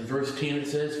 In the verse 10 it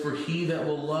says, for he that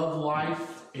will love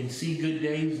life and see good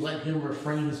days, let him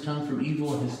refrain his tongue from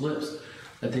evil and his lips,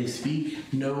 that they speak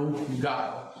no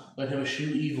guile. Let him eschew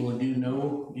evil and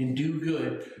do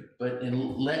good,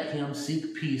 and let him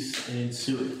seek peace and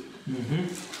ensue it.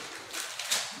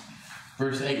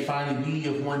 Verse 8, finally, be ye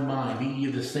of one mind, be ye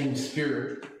of the same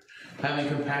spirit, having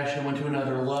compassion one to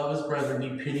another, love as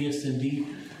brethren, be piteous and be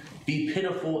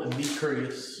pitiful and be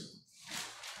courteous.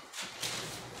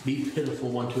 Be pitiful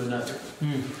one to another.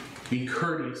 Be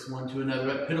courteous one to another.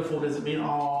 But pitiful doesn't mean, oh,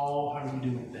 how are you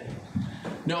doing today?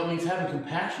 No, it means having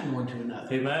compassion one to another.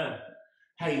 Amen.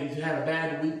 Hey, you had a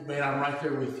bad week, man, I'm right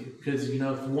there with you. Because,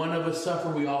 if one of us suffer,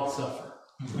 we all suffer.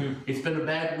 It's been a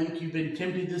bad week. You've been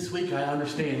tempted this week. I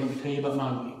understand. Let me tell you about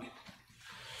my week.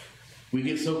 We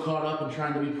get so caught up in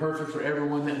trying to be perfect for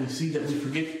everyone that we see that we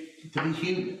forget to be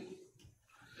human.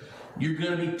 You're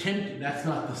going to be tempted. That's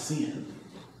not the sin.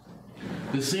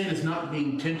 The sin is not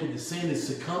being tempted. The sin is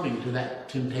succumbing to that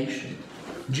temptation.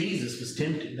 Jesus was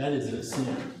tempted. That isn't a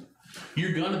sin.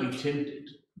 You're going to be tempted.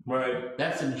 Right.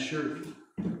 That's an assurance.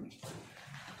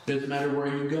 Doesn't matter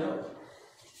where you go.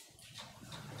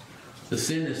 The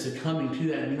sin is succumbing to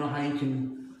that. And you know how you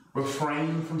can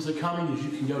refrain from succumbing? Is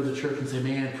you can go to the church and say,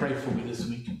 man, pray for me this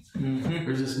week.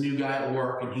 There's this new guy at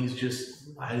work and I just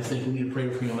think we need to pray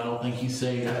for him. I don't think he's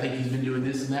saved. I think he's been doing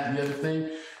this and that and the other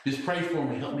thing. Just pray for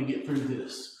me. Help me get through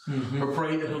this. Or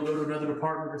pray that he'll go to another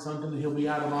department or something and he'll be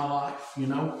out of my life,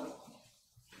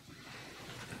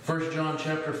 1 John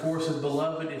chapter 4 says,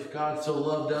 beloved, if God so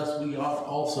loved us, we ought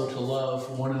also to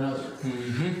love one another.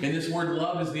 And this word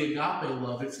love is the agape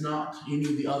love. It's not any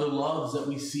of the other loves that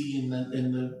we see in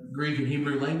the Greek and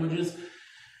Hebrew languages.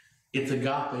 It's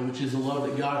agape, which is the love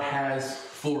that God has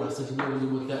for us. That's literally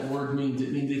what that word means.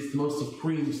 It means it's the most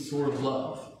supreme sort of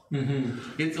love.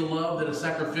 It's a love that is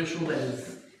sacrificial, that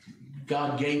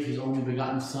God gave his only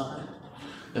begotten Son,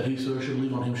 that whosoever should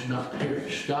believe on him should not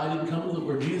perish. God didn't come to the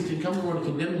world, Jesus didn't come to the world to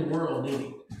condemn the world, did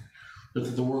he? But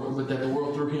that the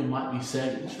world through him might be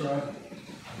saved. Right?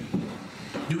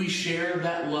 Do we share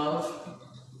that love?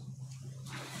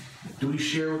 Do we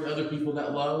share with other people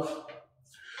that love?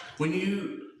 When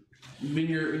you're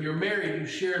married, you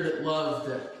share that love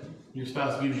that your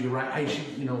spouse gives you, right? Hey,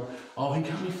 he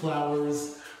got me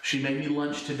flowers. She made me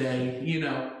lunch today.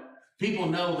 People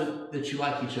know that you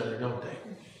like each other, don't they?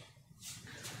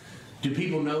 Do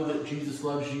people know that Jesus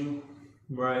loves you?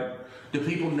 Right. Do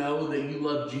people know that you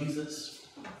love Jesus?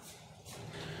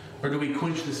 Or do we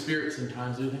quench the spirit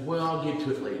sometimes? We think, well, I'll get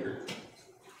to it later.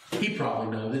 He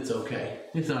probably knows it's okay.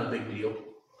 It's not a big deal.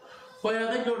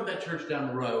 Well, they go to that church down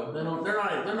the road. They're not,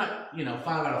 5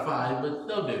 out of 5, but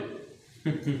they'll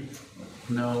do.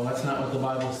 No, that's not what the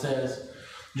Bible says.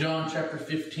 John chapter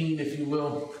 15, if you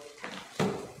will.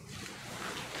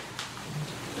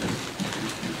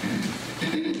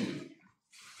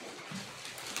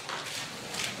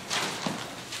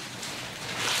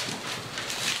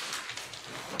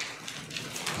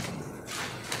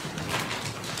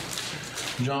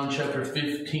 John chapter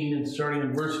 15 and starting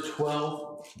in verse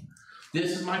 12.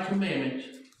 This is my commandment,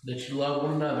 that you love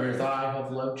one another as I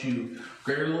have loved you.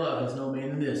 Greater love has no man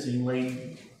than this, and he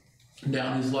laid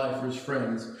down his life for his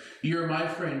friends. You are my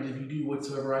friends if you do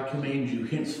whatsoever I command you.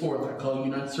 Henceforth I call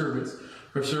you not servants,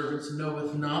 for servants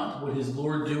knoweth not what his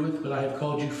Lord doeth, but I have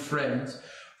called you friends.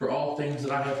 For all things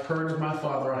that I have heard of my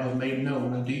Father I have made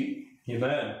known unto you.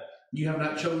 Amen. You have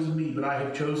not chosen me, but I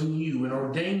have chosen you and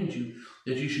ordained you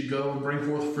that you should go and bring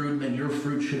forth fruit, and that your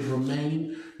fruit should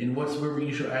remain. And whatsoever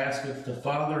you shall ask of the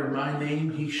Father in my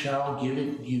name, he shall give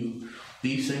it you.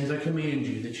 These things I command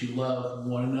you, that you love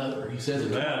one another. He says it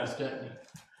twice, doesn't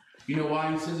he? You know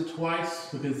why he says it twice?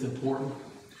 Because it's important.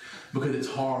 Because it's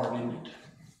hard, isn't it?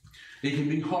 It can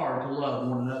be hard to love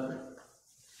one another.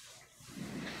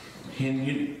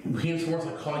 And henceforth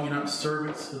I call you not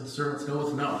servants, for the servants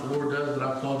knoweth not what the Lord does, but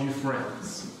I've called you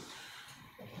friends.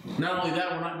 Not only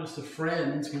that, we're not just the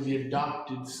friends, we're the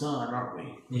adopted son, aren't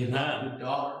we? The adopted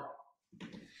daughter.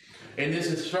 And this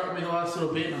has struck me the last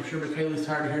little bit, and I'm sure Michaela's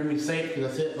tired of hearing me say it,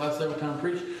 because I said it last every time I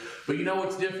preach. But you know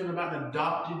what's different about an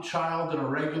adopted child than a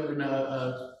regular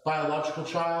biological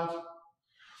child?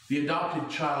 The adopted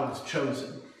child is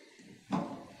chosen.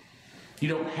 You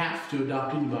don't have to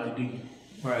adopt anybody, do you?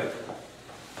 Right.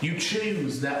 You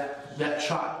choose that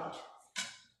child.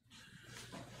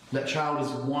 That child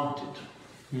is wanted.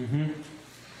 Mm-hmm.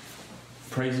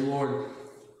 Praise the Lord.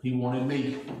 He wanted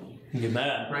me.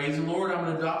 Amen. Praise the Lord. I'm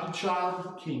an adopted child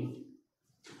of the King.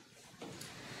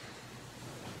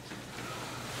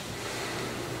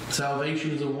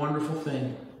 Salvation is a wonderful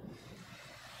thing.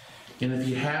 And if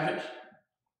you have it,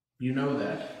 you know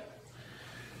that.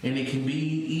 And it can be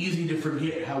easy to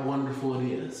forget how wonderful it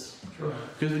is. Sure.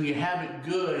 Because when you have it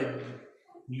good,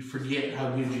 you forget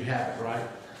how good you have it, right?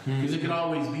 Because it can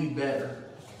always be better.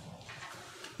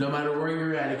 No matter where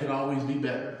you're at, it can always be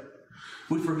better.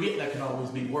 We forget that can always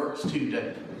be worse too, don't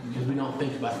we? Because we don't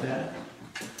think about that.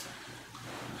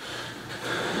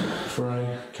 For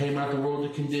I came out of the world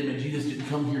to condemn it. Jesus didn't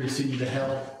come here to send you to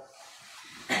hell.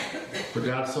 For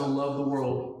God so loved the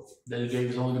world that he gave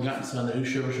his only begotten Son, that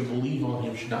whosoever should believe on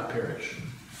him should not perish.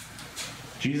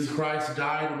 Jesus Christ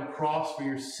died on the cross for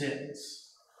your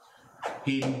sins.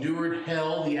 He endured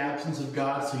hell, the absence of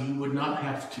God, so you would not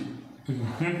have to.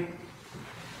 Mm-hmm.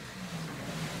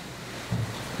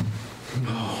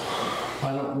 Oh,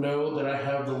 I don't know that I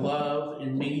have the love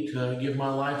in me to give my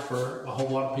life for a whole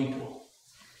lot of people.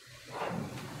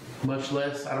 Much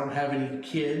less, I don't have any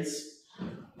kids,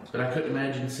 but I couldn't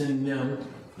imagine sending them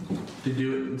to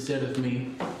do it instead of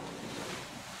me.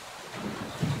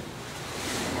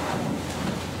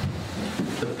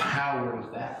 The power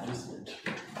of that, isn't it?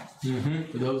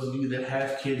 Mm-hmm. For those of you that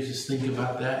have kids, just think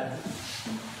about that.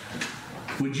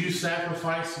 Would you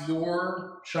sacrifice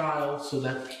your child so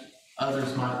that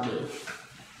others might live?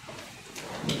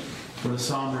 What a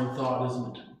sombering thought,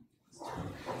 isn't it?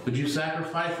 Would you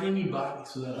sacrifice anybody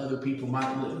so that other people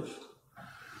might live?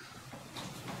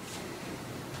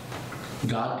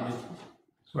 God did.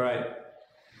 Right.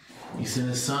 He sent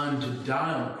his Son to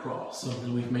die on the cross,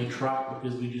 something we may try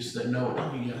because we just said, no,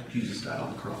 Jesus died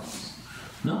on the cross.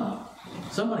 No,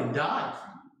 somebody died.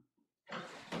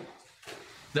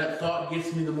 That thought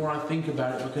gets me the more I think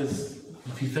about it, because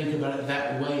if you think about it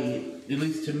that way, at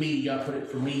least to me, God put it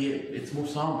for me, it's more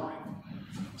somber.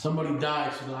 Somebody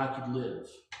died so that I could live.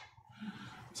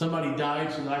 Somebody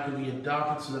died so that I could be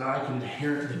adopted, so that I could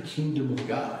inherit the kingdom of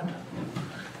God.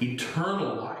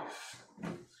 Eternal life.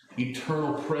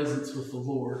 Eternal presence with the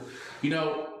Lord. You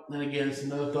know, and again, it's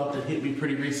another thought that hit me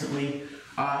pretty recently.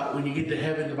 When you get to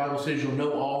heaven, the Bible says you'll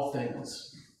know all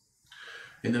things.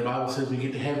 And the Bible says when you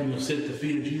get to heaven, you'll sit at the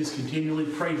feet of Jesus continually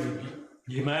praising him.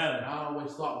 Amen. And I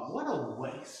always thought, what a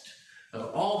waste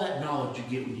of all that knowledge you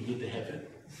get when you get to heaven.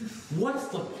 What's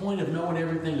the point of knowing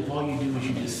everything if all you do is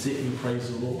you just sit and praise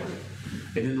the Lord?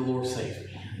 And then the Lord saved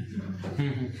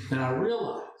me. And I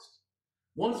realized,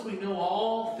 once we know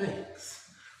all things,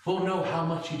 we'll know how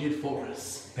much he did for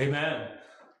us. Amen.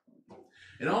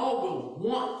 And all we'll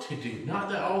want to do, not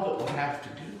that all that we'll have to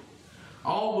do,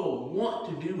 All we'll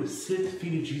want to do is sit at the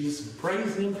feet of Jesus and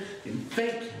praise Him and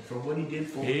thank Him for what He did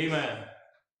for us. Amen.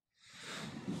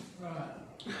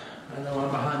 I know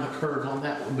I'm behind the curve on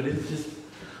that one, but it's just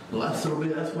the last little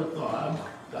bit. That's what thought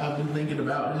I've been thinking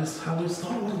about. Just I was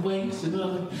thought of ways, and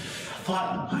I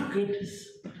thought, my goodness,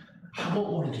 I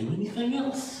won't want to do anything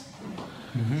else.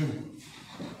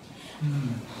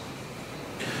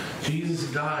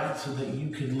 Jesus died so that you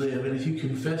can live, and if you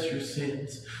confess your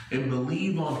sins and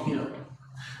believe on Him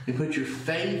and put your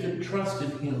faith and trust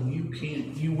in Him,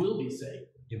 you will be saved.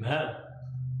 Amen.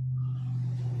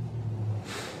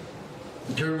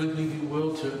 Turn with me, if you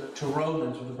will, to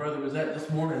Romans, where the brother was at this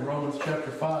morning, Romans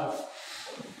chapter 5.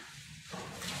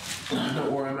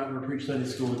 Don't worry, I'm not going to preach Sunday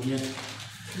school again.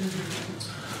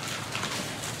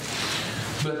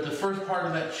 But the first part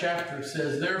of that chapter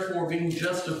says, therefore, being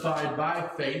justified by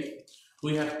faith,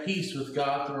 we have peace with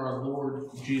God through our Lord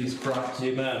Jesus Christ.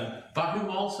 Amen. By whom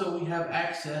also we have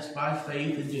access by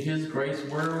faith into His grace,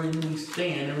 wherein we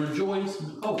stand and rejoice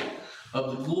in hope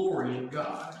of the glory of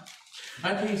God.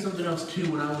 I tell you something else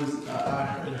too. When I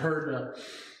had heard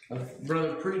a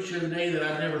brother preach the other day that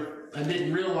I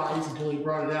didn't realize until he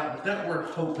brought it out. But that word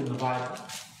hope in the Bible,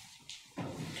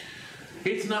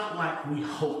 it's not like we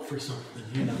hope for something,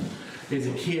 you know. As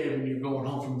a kid, when you're going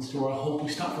home from the store, I hope we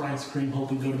stop for ice cream,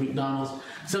 hope we go to McDonald's.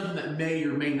 Something that may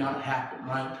or may not happen,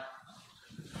 right?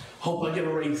 Hope I get a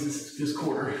raise this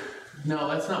quarter. No,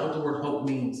 that's not what the word hope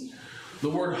means. The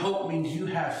word hope means you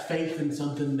have faith in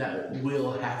something that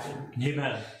will happen.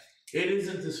 Amen. It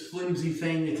isn't this flimsy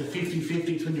thing. It's a 50-50.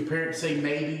 It's when your parents say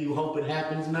maybe, you hope it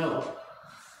happens. No.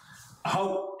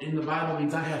 Hope in the Bible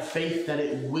means I have faith that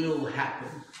it will happen.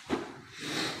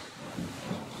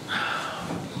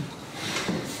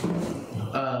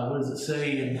 What does it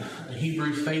say in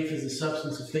Hebrews? Faith is the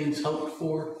substance of things hoped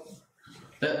for.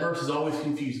 That verse has always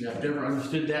confused me. I've never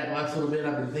understood that. The last little bit,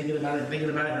 I've been thinking about it,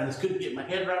 and I just couldn't get my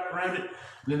head wrapped around it. And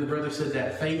then the brother said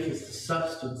that faith is the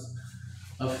substance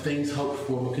of things hoped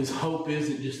for, because hope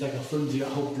isn't just like a flimsy, I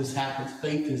hope this happens.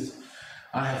 Faith is,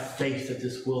 I have faith that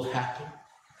this will happen.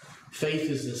 Faith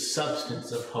is the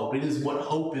substance of hope. It is what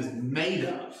hope is made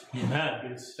of. Amen.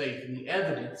 It is faith and the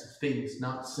evidence of things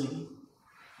not seen.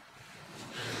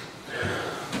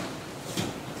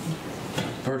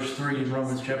 Verse 3 in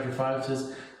Romans chapter 5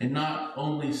 says, and not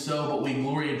only so, but we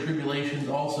glory in tribulations,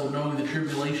 also knowing that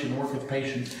tribulation worketh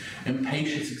patience, and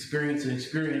patience experience, and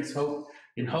experience hope.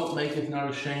 And hope maketh not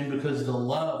ashamed, because the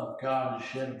love of God is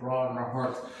shed abroad in our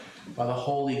hearts by the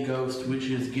Holy Ghost, which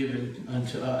is given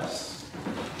unto us.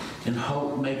 And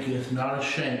hope maketh not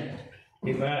ashamed.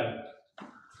 Amen.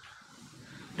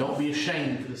 Don't be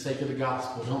ashamed for the sake of the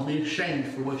gospel. Don't be ashamed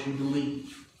for what you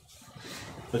believe,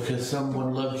 because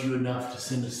someone loved you enough to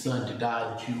send a son to die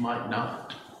that you might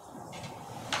not.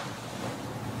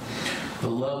 The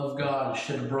love of God is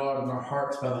shed abroad in our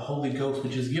hearts by the Holy Ghost,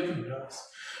 which is given to us.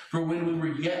 For when we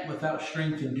were yet without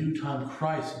strength, in due time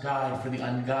Christ died for the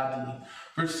ungodly.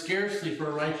 For scarcely for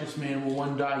a righteous man will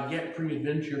one die, yet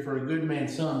peradventure for a good man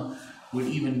some would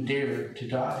even dare to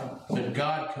die. But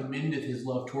God commendeth His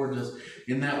love towards us,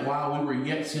 in that while we were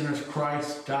yet sinners,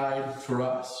 Christ died for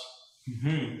us.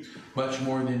 Much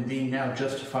more than being now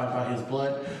justified by His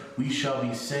blood, we shall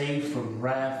be saved from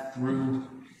wrath through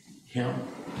Him.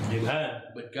 Amen.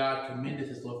 But God commendeth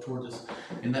His love towards us,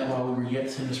 in that while we were yet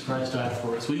sinners, Christ died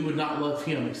for us. We would not love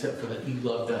Him except for that He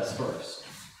loved us first.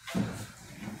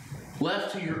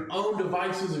 Left to your own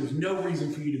devices, there's no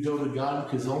reason for you to go to God,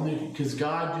 because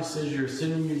God just says you're a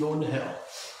sinner and you're going to hell.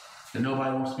 And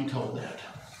nobody wants to be told that.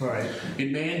 Right.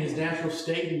 In man, his natural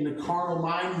state, in the carnal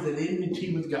mind, is at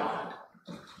enmity with God.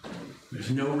 There's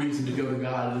no reason to go to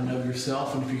God and of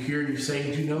yourself, and if you're here and you're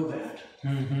saved, you know that.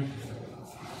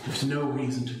 There's no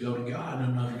reason to go to God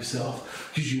and of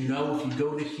yourself, because you know if you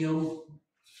go to Him,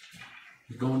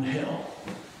 you're going to hell.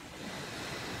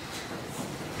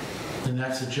 And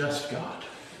that's a just God.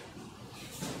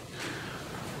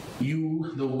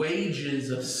 The wages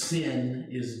of sin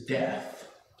is death.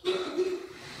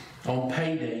 On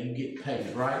payday, you get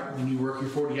paid, right? When you work your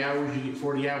 40 hours, you get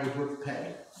 40 hours worth of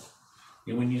pay.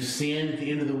 And when you sin at the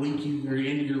end of the week, or the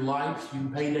end of your life, you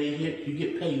payday hit, you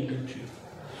get paid, don't you?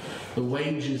 The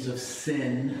wages of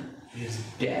sin is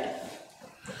death.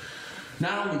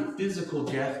 Not only physical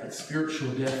death, but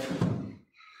spiritual death.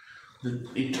 The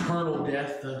eternal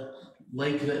death, the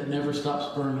lake that never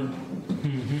stops burning.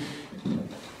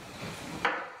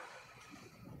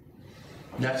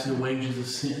 That's the wages of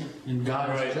sin. And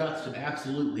God is just, and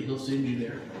absolutely He'll send you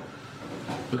there.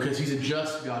 Because He's a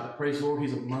just God. Praise the Lord,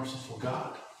 He's a merciful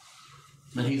God.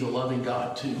 And He's a loving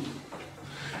God too.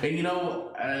 And you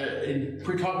know, and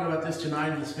we're talking about this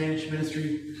tonight in the Spanish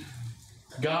ministry.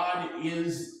 God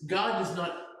does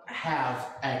not have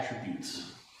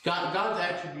attributes. God's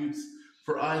attributes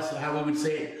for us, how we would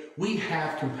say it, we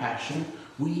have compassion,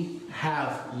 we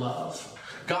have love.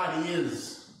 God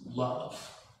is love.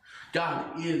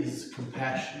 God is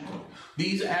compassion.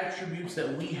 These attributes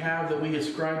that we have, that we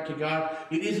ascribe to God,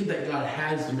 it isn't that God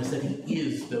has them, it's that He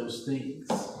is those things.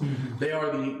 Mm-hmm. They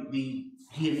are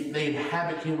they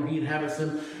inhabit Him, or He inhabits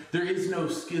them. There is no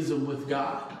schism with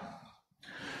God.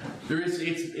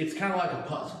 It's kind of like a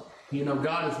puzzle. You know,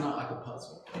 God is not like a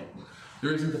puzzle.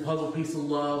 There isn't the puzzle piece of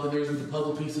love, and there isn't the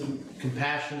puzzle piece of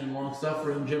compassion and long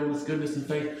suffering, gentleness, goodness, and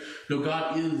faith. No,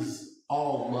 God is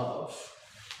all love.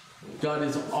 God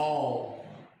is all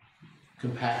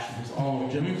compassion. He's all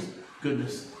gentleness,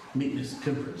 goodness, meekness,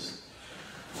 temperance.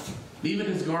 Even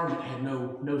His garment had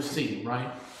no seam,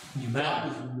 right?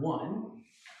 God is one,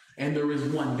 and there is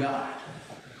one God.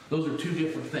 Those are two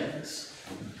different things.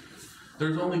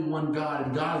 There's only one God,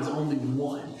 and God is only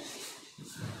one.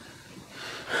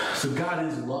 So God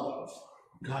is love.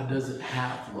 God doesn't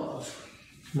have love.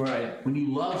 Right. When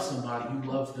you love somebody, you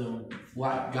love them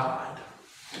like God.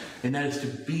 And that is to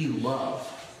be love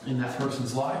in that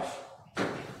person's life.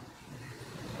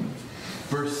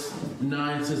 Verse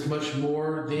 9 says, much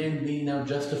more then, being now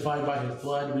justified by His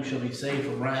blood, we shall be saved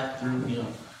from wrath through Him.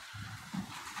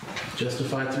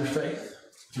 Justified through faith.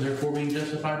 Therefore, being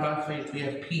justified by faith, we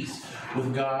have peace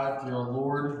with God through our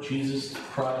Lord Jesus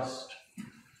Christ.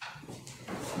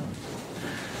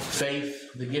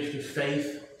 Faith, the gift of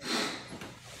faith.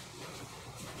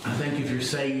 I think if you're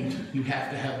saved, you have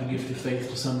to have the gift of faith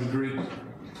to some degree.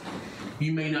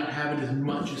 You may not have it as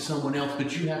much as someone else,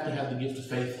 but you have to have the gift of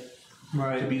faith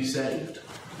to be saved.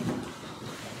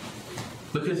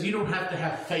 Because you don't have to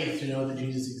have faith to know that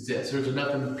Jesus exists. There's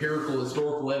enough empirical,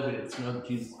 historical evidence to know that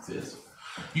Jesus exists.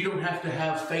 You don't have to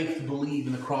have faith to believe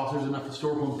in the cross. There's enough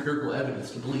historical, empirical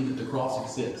evidence to believe that the cross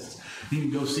exists. You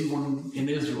can go see one in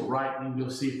Israel, right? You can go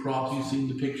see a cross. You've seen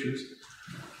the pictures.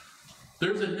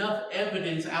 There's enough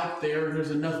evidence out there, and there's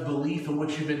enough belief in what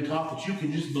you've been taught that you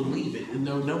can just believe it, and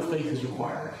no faith is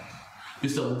required.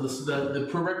 Just the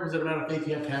prerequisite amount of faith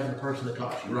you have to have in the person that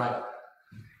taught you, right?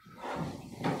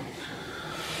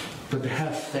 But to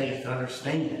have faith and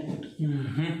understand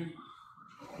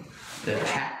that it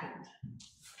happened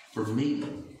for me,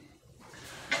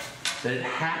 that it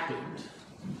happened.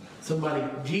 Somebody,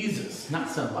 Jesus, not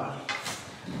somebody,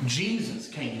 Jesus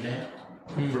came down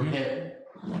from heaven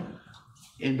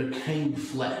and became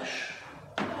flesh.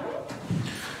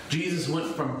 Jesus went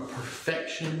from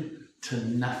perfection to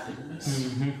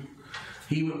nothingness.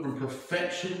 He went from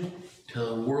perfection to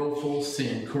a world full of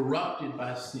sin, corrupted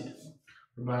by sin.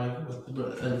 In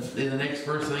the next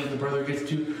verse, I think the brother gets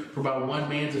to, for by one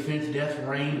man's offense death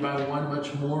reigned, by one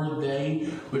much more they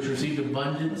which received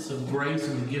abundance of grace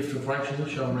and the gift of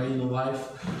righteousness shall reign in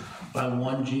life by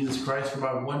one Jesus Christ. For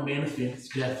by one man's offense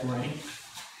death reigned.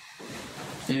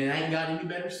 And it ain't got any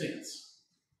better since.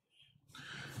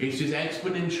 It's just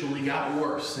exponentially got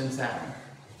worse since Adam.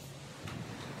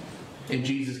 And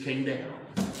Jesus came down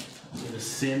in a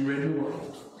sin-ridden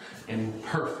world and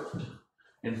perfect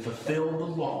and fulfilled the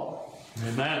law.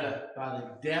 Amen. By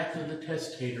the death of the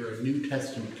testator, a New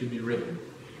Testament could be written.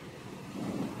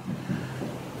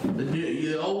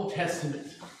 The Old Testament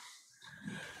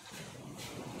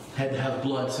had to have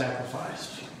blood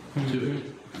sacrificed to it.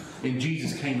 And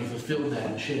Jesus came and fulfilled that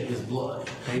and shed His blood.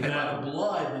 Amen. And by the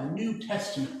blood, the New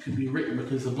Testament could be written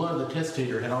because the blood of the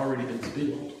testator had already been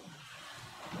spilled.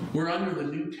 We're under the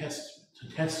New Testament,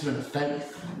 the testament of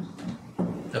faith,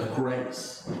 of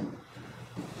grace.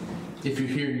 If you're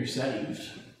here and you're saved.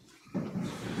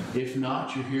 If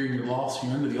not, you're here and you're lost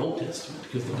and you're under the Old Testament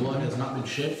because the blood has not been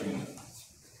shed for you.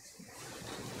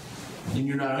 And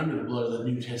you're not under the blood of the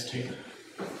New Testator.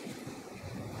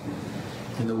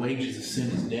 And the wages of sin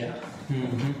is death.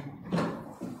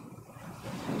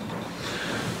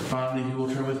 Finally, you will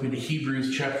turn with me to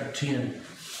Hebrews chapter 10.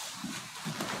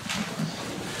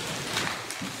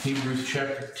 Hebrews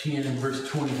chapter 10 and verse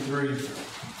 23.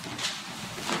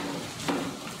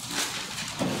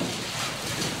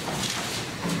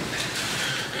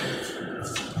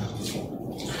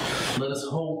 Let us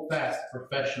hold fast the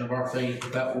profession of our faith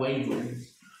without wavering,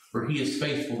 for He is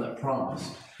faithful that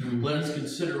promised. Let us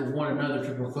consider one another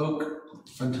to provoke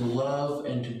unto love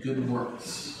and to good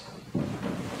works,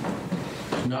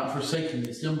 not forsaking the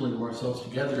assembling of ourselves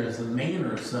together as the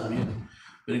manner of some is,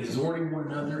 but exhorting one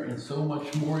another, and so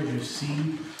much more as you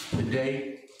see the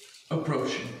day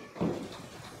approaching.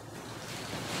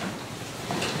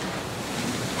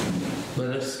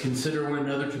 Let us consider one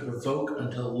another to provoke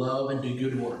unto love and to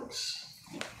good works.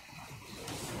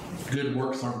 Good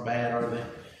works aren't bad, are they?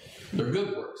 They're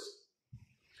good works.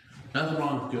 Nothing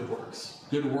wrong with good works.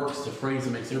 Good works is a phrase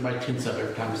that makes everybody tense up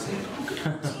every time you say it. Oh, good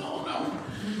works. Oh, no.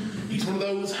 He's one of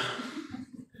those.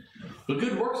 But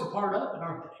good works are part of it,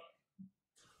 aren't they?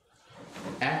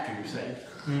 After you're saved.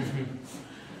 Mm-hmm.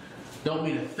 Don't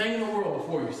mean a thing in the world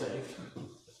before you're saved.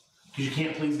 Because you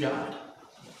can't please God.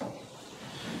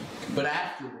 But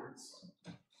afterwards,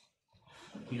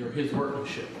 you're His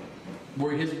workmanship.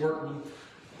 We're His workman.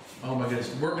 Oh my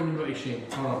goodness. Workmanship.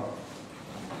 Hold on.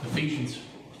 Ephesians.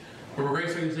 For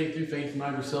grace are you saved through faith, and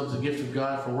not yourselves, a gift of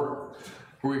God for work.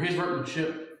 For we're His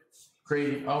workmanship,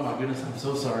 created. Oh my goodness, I'm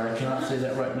so sorry. I cannot say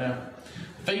that right now.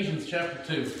 Ephesians chapter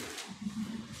 2.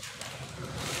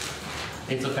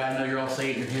 It's okay, I know you're all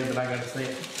saying it in your head, but I gotta say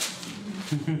it.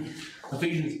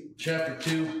 Ephesians chapter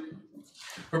 2.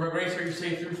 For by grace are you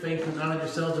saved through faith, and not of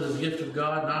yourselves, it is a gift of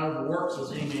God, not of the works,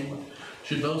 as any man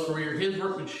should boast. For we are His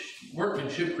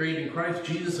workmanship, created in Christ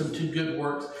Jesus unto good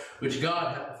works, which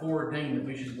God hath before ordained that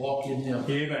we should walk in Him.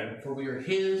 Amen. For we are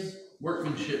His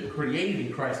workmanship, created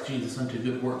in Christ Jesus unto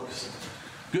good works.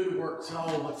 Good works.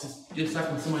 Oh, it's just like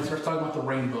when somebody starts talking about the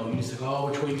rainbow, you just like, oh,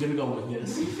 which way are you going to go with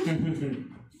this?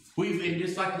 And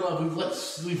just like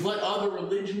love, we've let other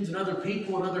religions and other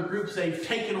people and other groups, they've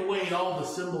taken away all the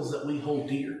symbols that we hold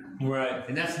dear. Right.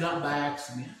 And that's not by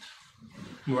accident.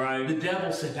 Right. The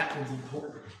devil said that one's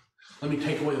important. Let me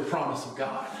take away the promise of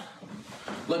God.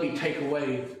 Let me take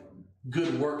away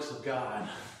good works of God.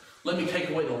 Let me take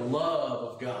away the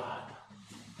love of God.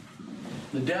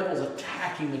 The devil's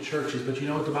attacking the churches, but you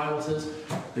know what the Bible says?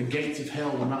 The gates of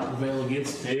hell will not prevail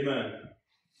against it. Amen.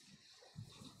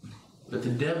 But the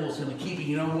devil's going to keep it.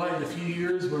 You know what? In a few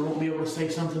years, we won't be able to say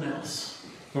something else.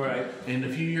 Right. In a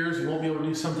few years, we won't be able to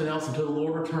do something else until the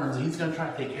Lord returns. And He's going to try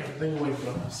to take everything away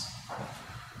from us.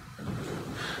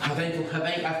 I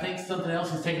think something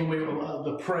else is taking away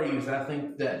the praise that I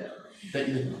think that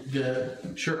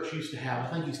the church used to have.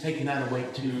 I think He's taking that away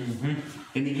too. Mm-hmm.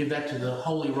 And He give that to the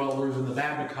Holy Rollers and the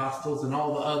Baptist and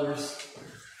all the others.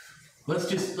 Let's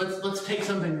take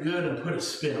something good and put a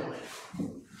spin on it.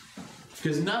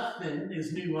 Because nothing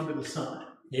is new under the sun.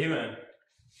 Amen.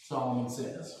 Solomon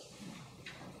says.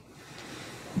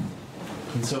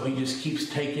 And so he just keeps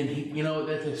taking, you know,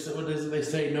 what they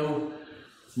say, no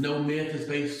myth is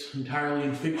based entirely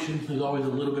in fiction. There's always a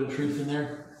little bit of truth in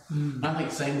there. Mm. I think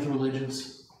same with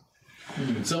religions.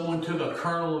 Mm. Someone took a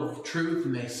kernel of truth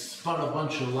and they spun a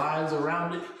bunch of lies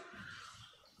around it.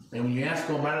 And when you ask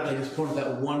them about it, they just point at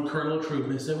that one kernel of truth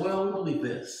and they say, well, we believe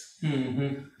this.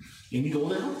 Mm-hmm. And you go,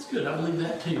 well, that's good. I believe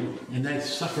that too. And they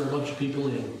sucker a bunch of people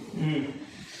in. Mm.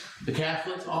 The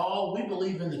Catholics, we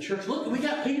believe in the church. Look, we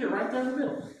got Peter right there in the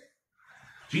middle.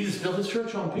 Jesus built His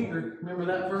church on Peter. Remember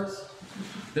that verse?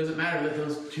 Doesn't matter that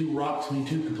those two rocks mean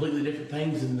two completely different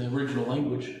things in the original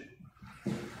language.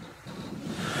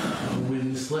 We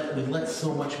let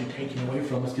so much be taken away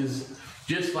from us, because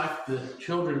just like the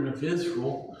children of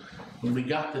Israel, when we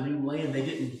got the new land, they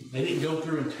didn't go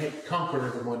through and conquer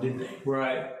everyone, did they?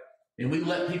 Right. And we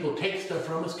let people take stuff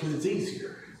from us because it's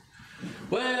easier.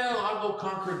 Well, I'll go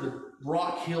conquer the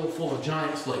rock hill full of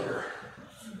giants later.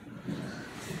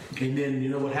 And then you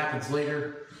know what happens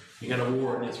later? You got a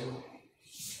war in Israel.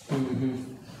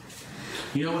 Mm-hmm.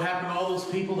 You know what happened to all those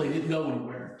people? They didn't go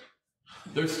anywhere.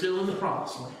 They're still in the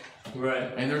promised land.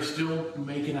 Right. And they're still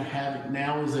making a havoc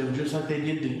now, just like they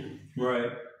did then.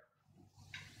 Right.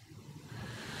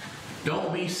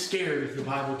 Don't be scared if the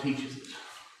Bible teaches it.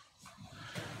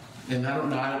 And I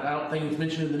don't think it's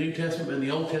mentioned in the New Testament, but in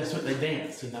the Old Testament they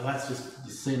danced. And now that's just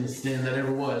the sin that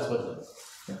ever was, wasn't it?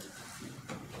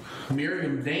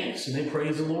 Miriam danced and they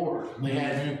praised the Lord.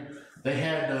 They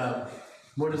had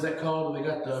what is that called? They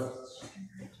got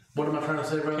what am I trying to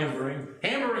say, brother? Tambourine.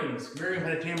 Tambourines. Miriam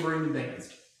had a tambourine and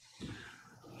danced.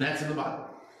 That's in the Bible.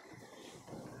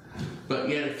 But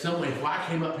yet, if I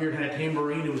came up here and had a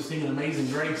tambourine and was singing Amazing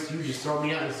Grace, you would just throw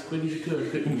me out as quick as you could,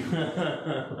 couldn't you?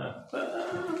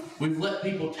 We've let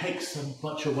people take so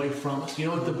much away from us. You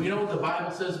know what the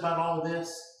Bible says about all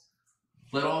this?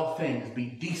 Let all things be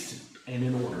decent and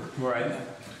in order. Right.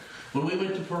 When we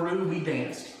went to Peru, we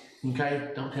danced.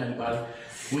 Okay? Don't tell anybody.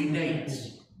 We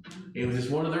danced. It was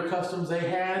just one of their customs they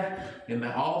had, and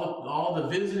all the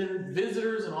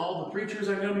visitors and all the preachers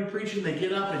that are going to be preaching, they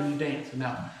get up and you dance. And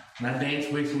now, when I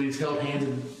danced, we just held hands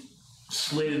and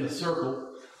slid in a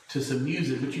circle to some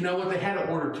music. But you know what? They had an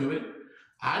order to it.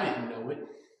 I didn't know it,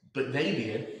 but they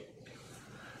did.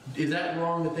 Is that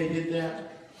wrong that they did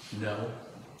that? No.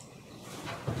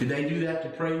 Did they do that to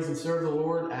praise and serve the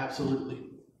Lord? Absolutely.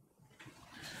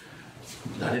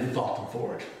 I didn't fault them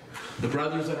for it. The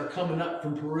brothers that are coming up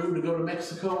from Peru to go to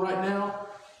Mexico right now,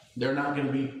 they're not going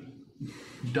to be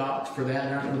docked for that.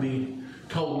 They're not going to be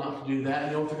told not to do that.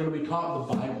 You know what they're going to be taught?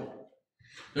 The Bible.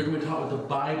 They're going to be taught what the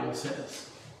Bible says.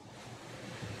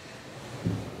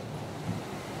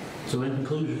 So in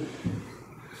conclusion,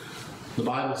 the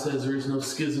Bible says there is no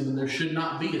schism, and there should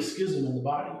not be a schism in the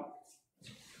body.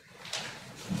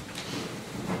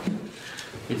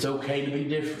 It's okay to be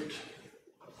different.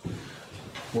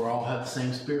 We all have the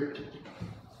same spirit.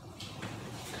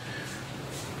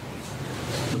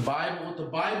 The Bible, what the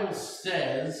Bible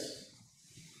says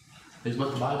is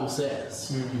what the Bible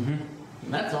says. And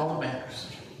that's all that matters.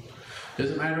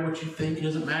 Doesn't matter what you think, it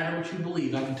doesn't matter what you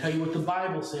believe. I can tell you what the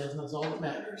Bible says, and that's all that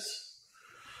matters.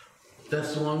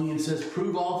 Thessalonians says,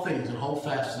 prove all things and hold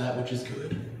fast to that which is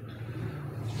good.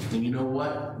 And you know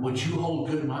what? What you hold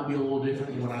good might be a little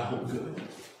different than what I hold good.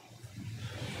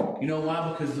 You know why?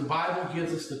 Because the Bible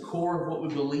gives us the core of what we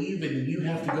believe, and you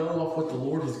have to go off what the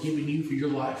Lord has given you for your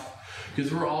life.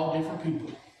 Because we're all different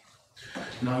people.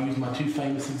 And I'll use my two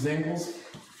famous examples.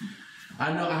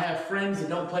 I know I have friends that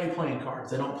don't play playing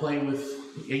cards. They don't play with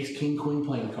ace, king, queen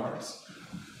playing cards.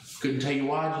 Couldn't tell you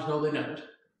why, just know they don't.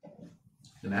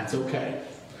 And that's okay.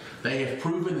 They have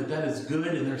proven that that is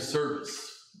good in their service.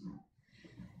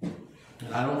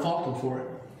 And I don't fault them for it.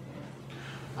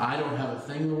 I don't have a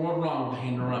thing in the world wrong with a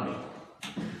hand of rummy.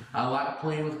 I like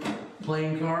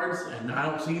playing cards, and I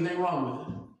don't see anything wrong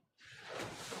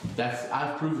with it.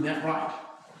 I've proven that right.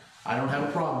 I don't have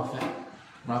a problem with that.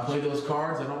 When I play those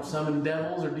cards, I don't summon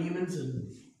devils or demons,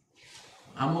 and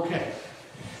I'm okay.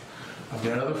 I've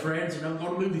got other friends that don't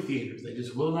go to movie theaters. They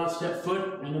just will not step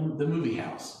foot in the movie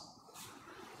house.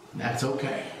 That's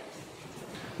okay.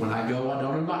 When I go, I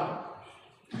don't invite them.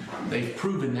 They've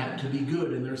proven that to be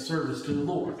good in their service to the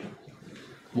Lord.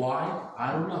 Why?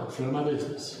 I don't know. It's none of my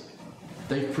business.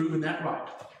 They've proven that right.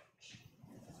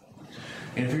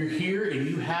 And if you're here and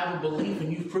you have a belief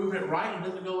and you've proven it right and it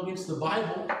doesn't go against the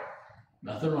Bible,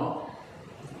 nothing wrong.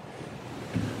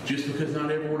 Just because not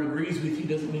everyone agrees with you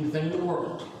doesn't mean a thing in the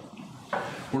world.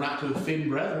 We're not to offend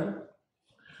brethren.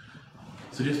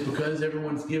 So just because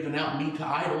everyone's giving out meat to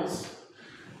idols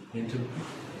and to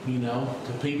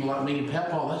people like me and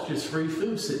Peppa, that's just free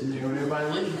food sitting there when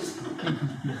everybody leaves.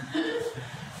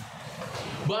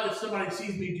 But if somebody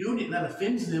sees me doing it and that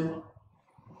offends them,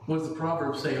 what does the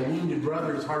proverb say? A wounded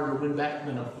brother is harder to win back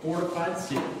than a fortified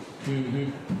city.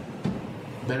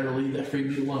 Better to leave that free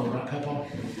meat alone, right, Peppa?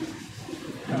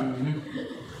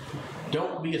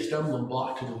 Don't be a stumbling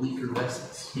block to the weaker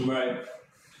vessels. Right.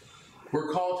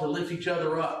 We're called to lift each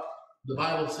other up. The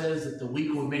Bible says that the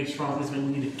weak will be made strong. This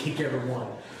means we need to kick everyone.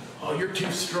 Oh, you're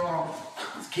too strong.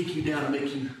 Let's kick you down and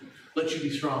let you be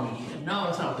strong again. No,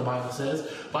 that's not what the Bible says.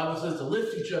 The Bible says to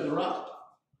lift each other up.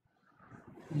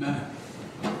 No.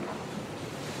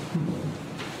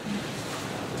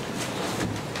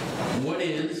 What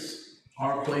is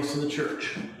our place in the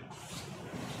church?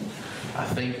 I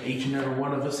think each and every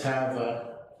one of us have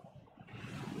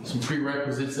some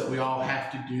prerequisites that we all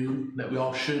have to do, that we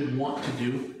all should want to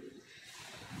do.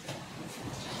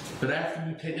 But after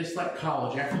you take, just like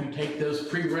college, after you take those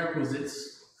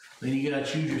prerequisites, then you gotta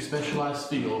choose your specialized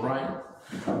field, right?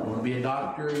 You want to be a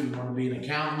doctor, you want to be an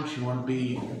accountant, you want to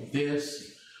be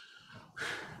this.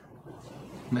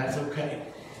 And that's okay.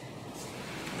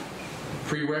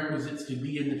 Prerequisites to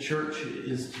be in the church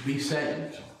is to be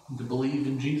saved, to believe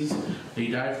in Jesus, that He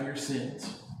died for your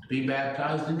sins, to be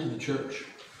baptized into the church.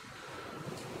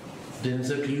 Then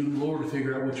it's up to you, Lord, to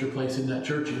figure out what your place in that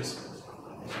church is.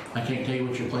 I can't tell you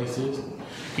what your place is.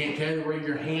 Can't tell you where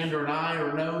your hand or an eye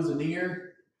or nose and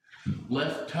ear,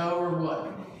 left toe or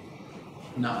what.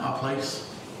 Not my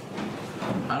place.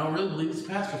 I don't really believe it's the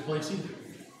pastor's place either.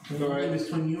 I believe it's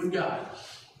between you and God.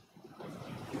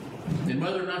 And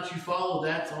whether or not you follow,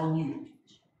 that's on you.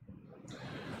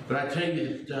 But I tell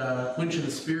you that quenching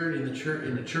the spirit in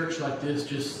the church like this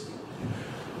just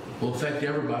will affect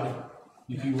everybody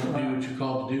if you won't do what you're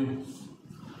called to do.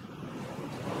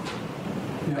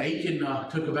 Achan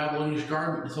took a Babylonian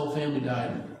garment, his whole family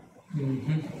died.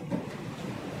 And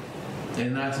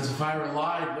Ananias and Sapphira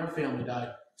lied, their family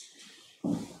died.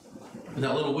 And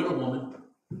that little widow woman,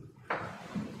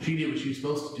 she did what she was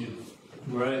supposed to do.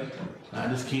 Right. I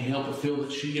just can't help but feel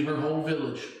that she and her whole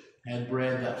village had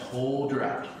bred that whole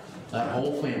drought, that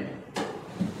whole family.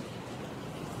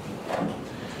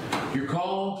 You're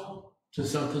called to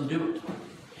something, do it.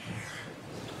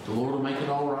 The Lord will make it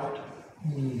all right.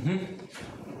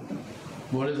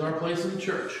 What is our place in the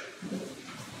church?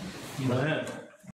 Amen.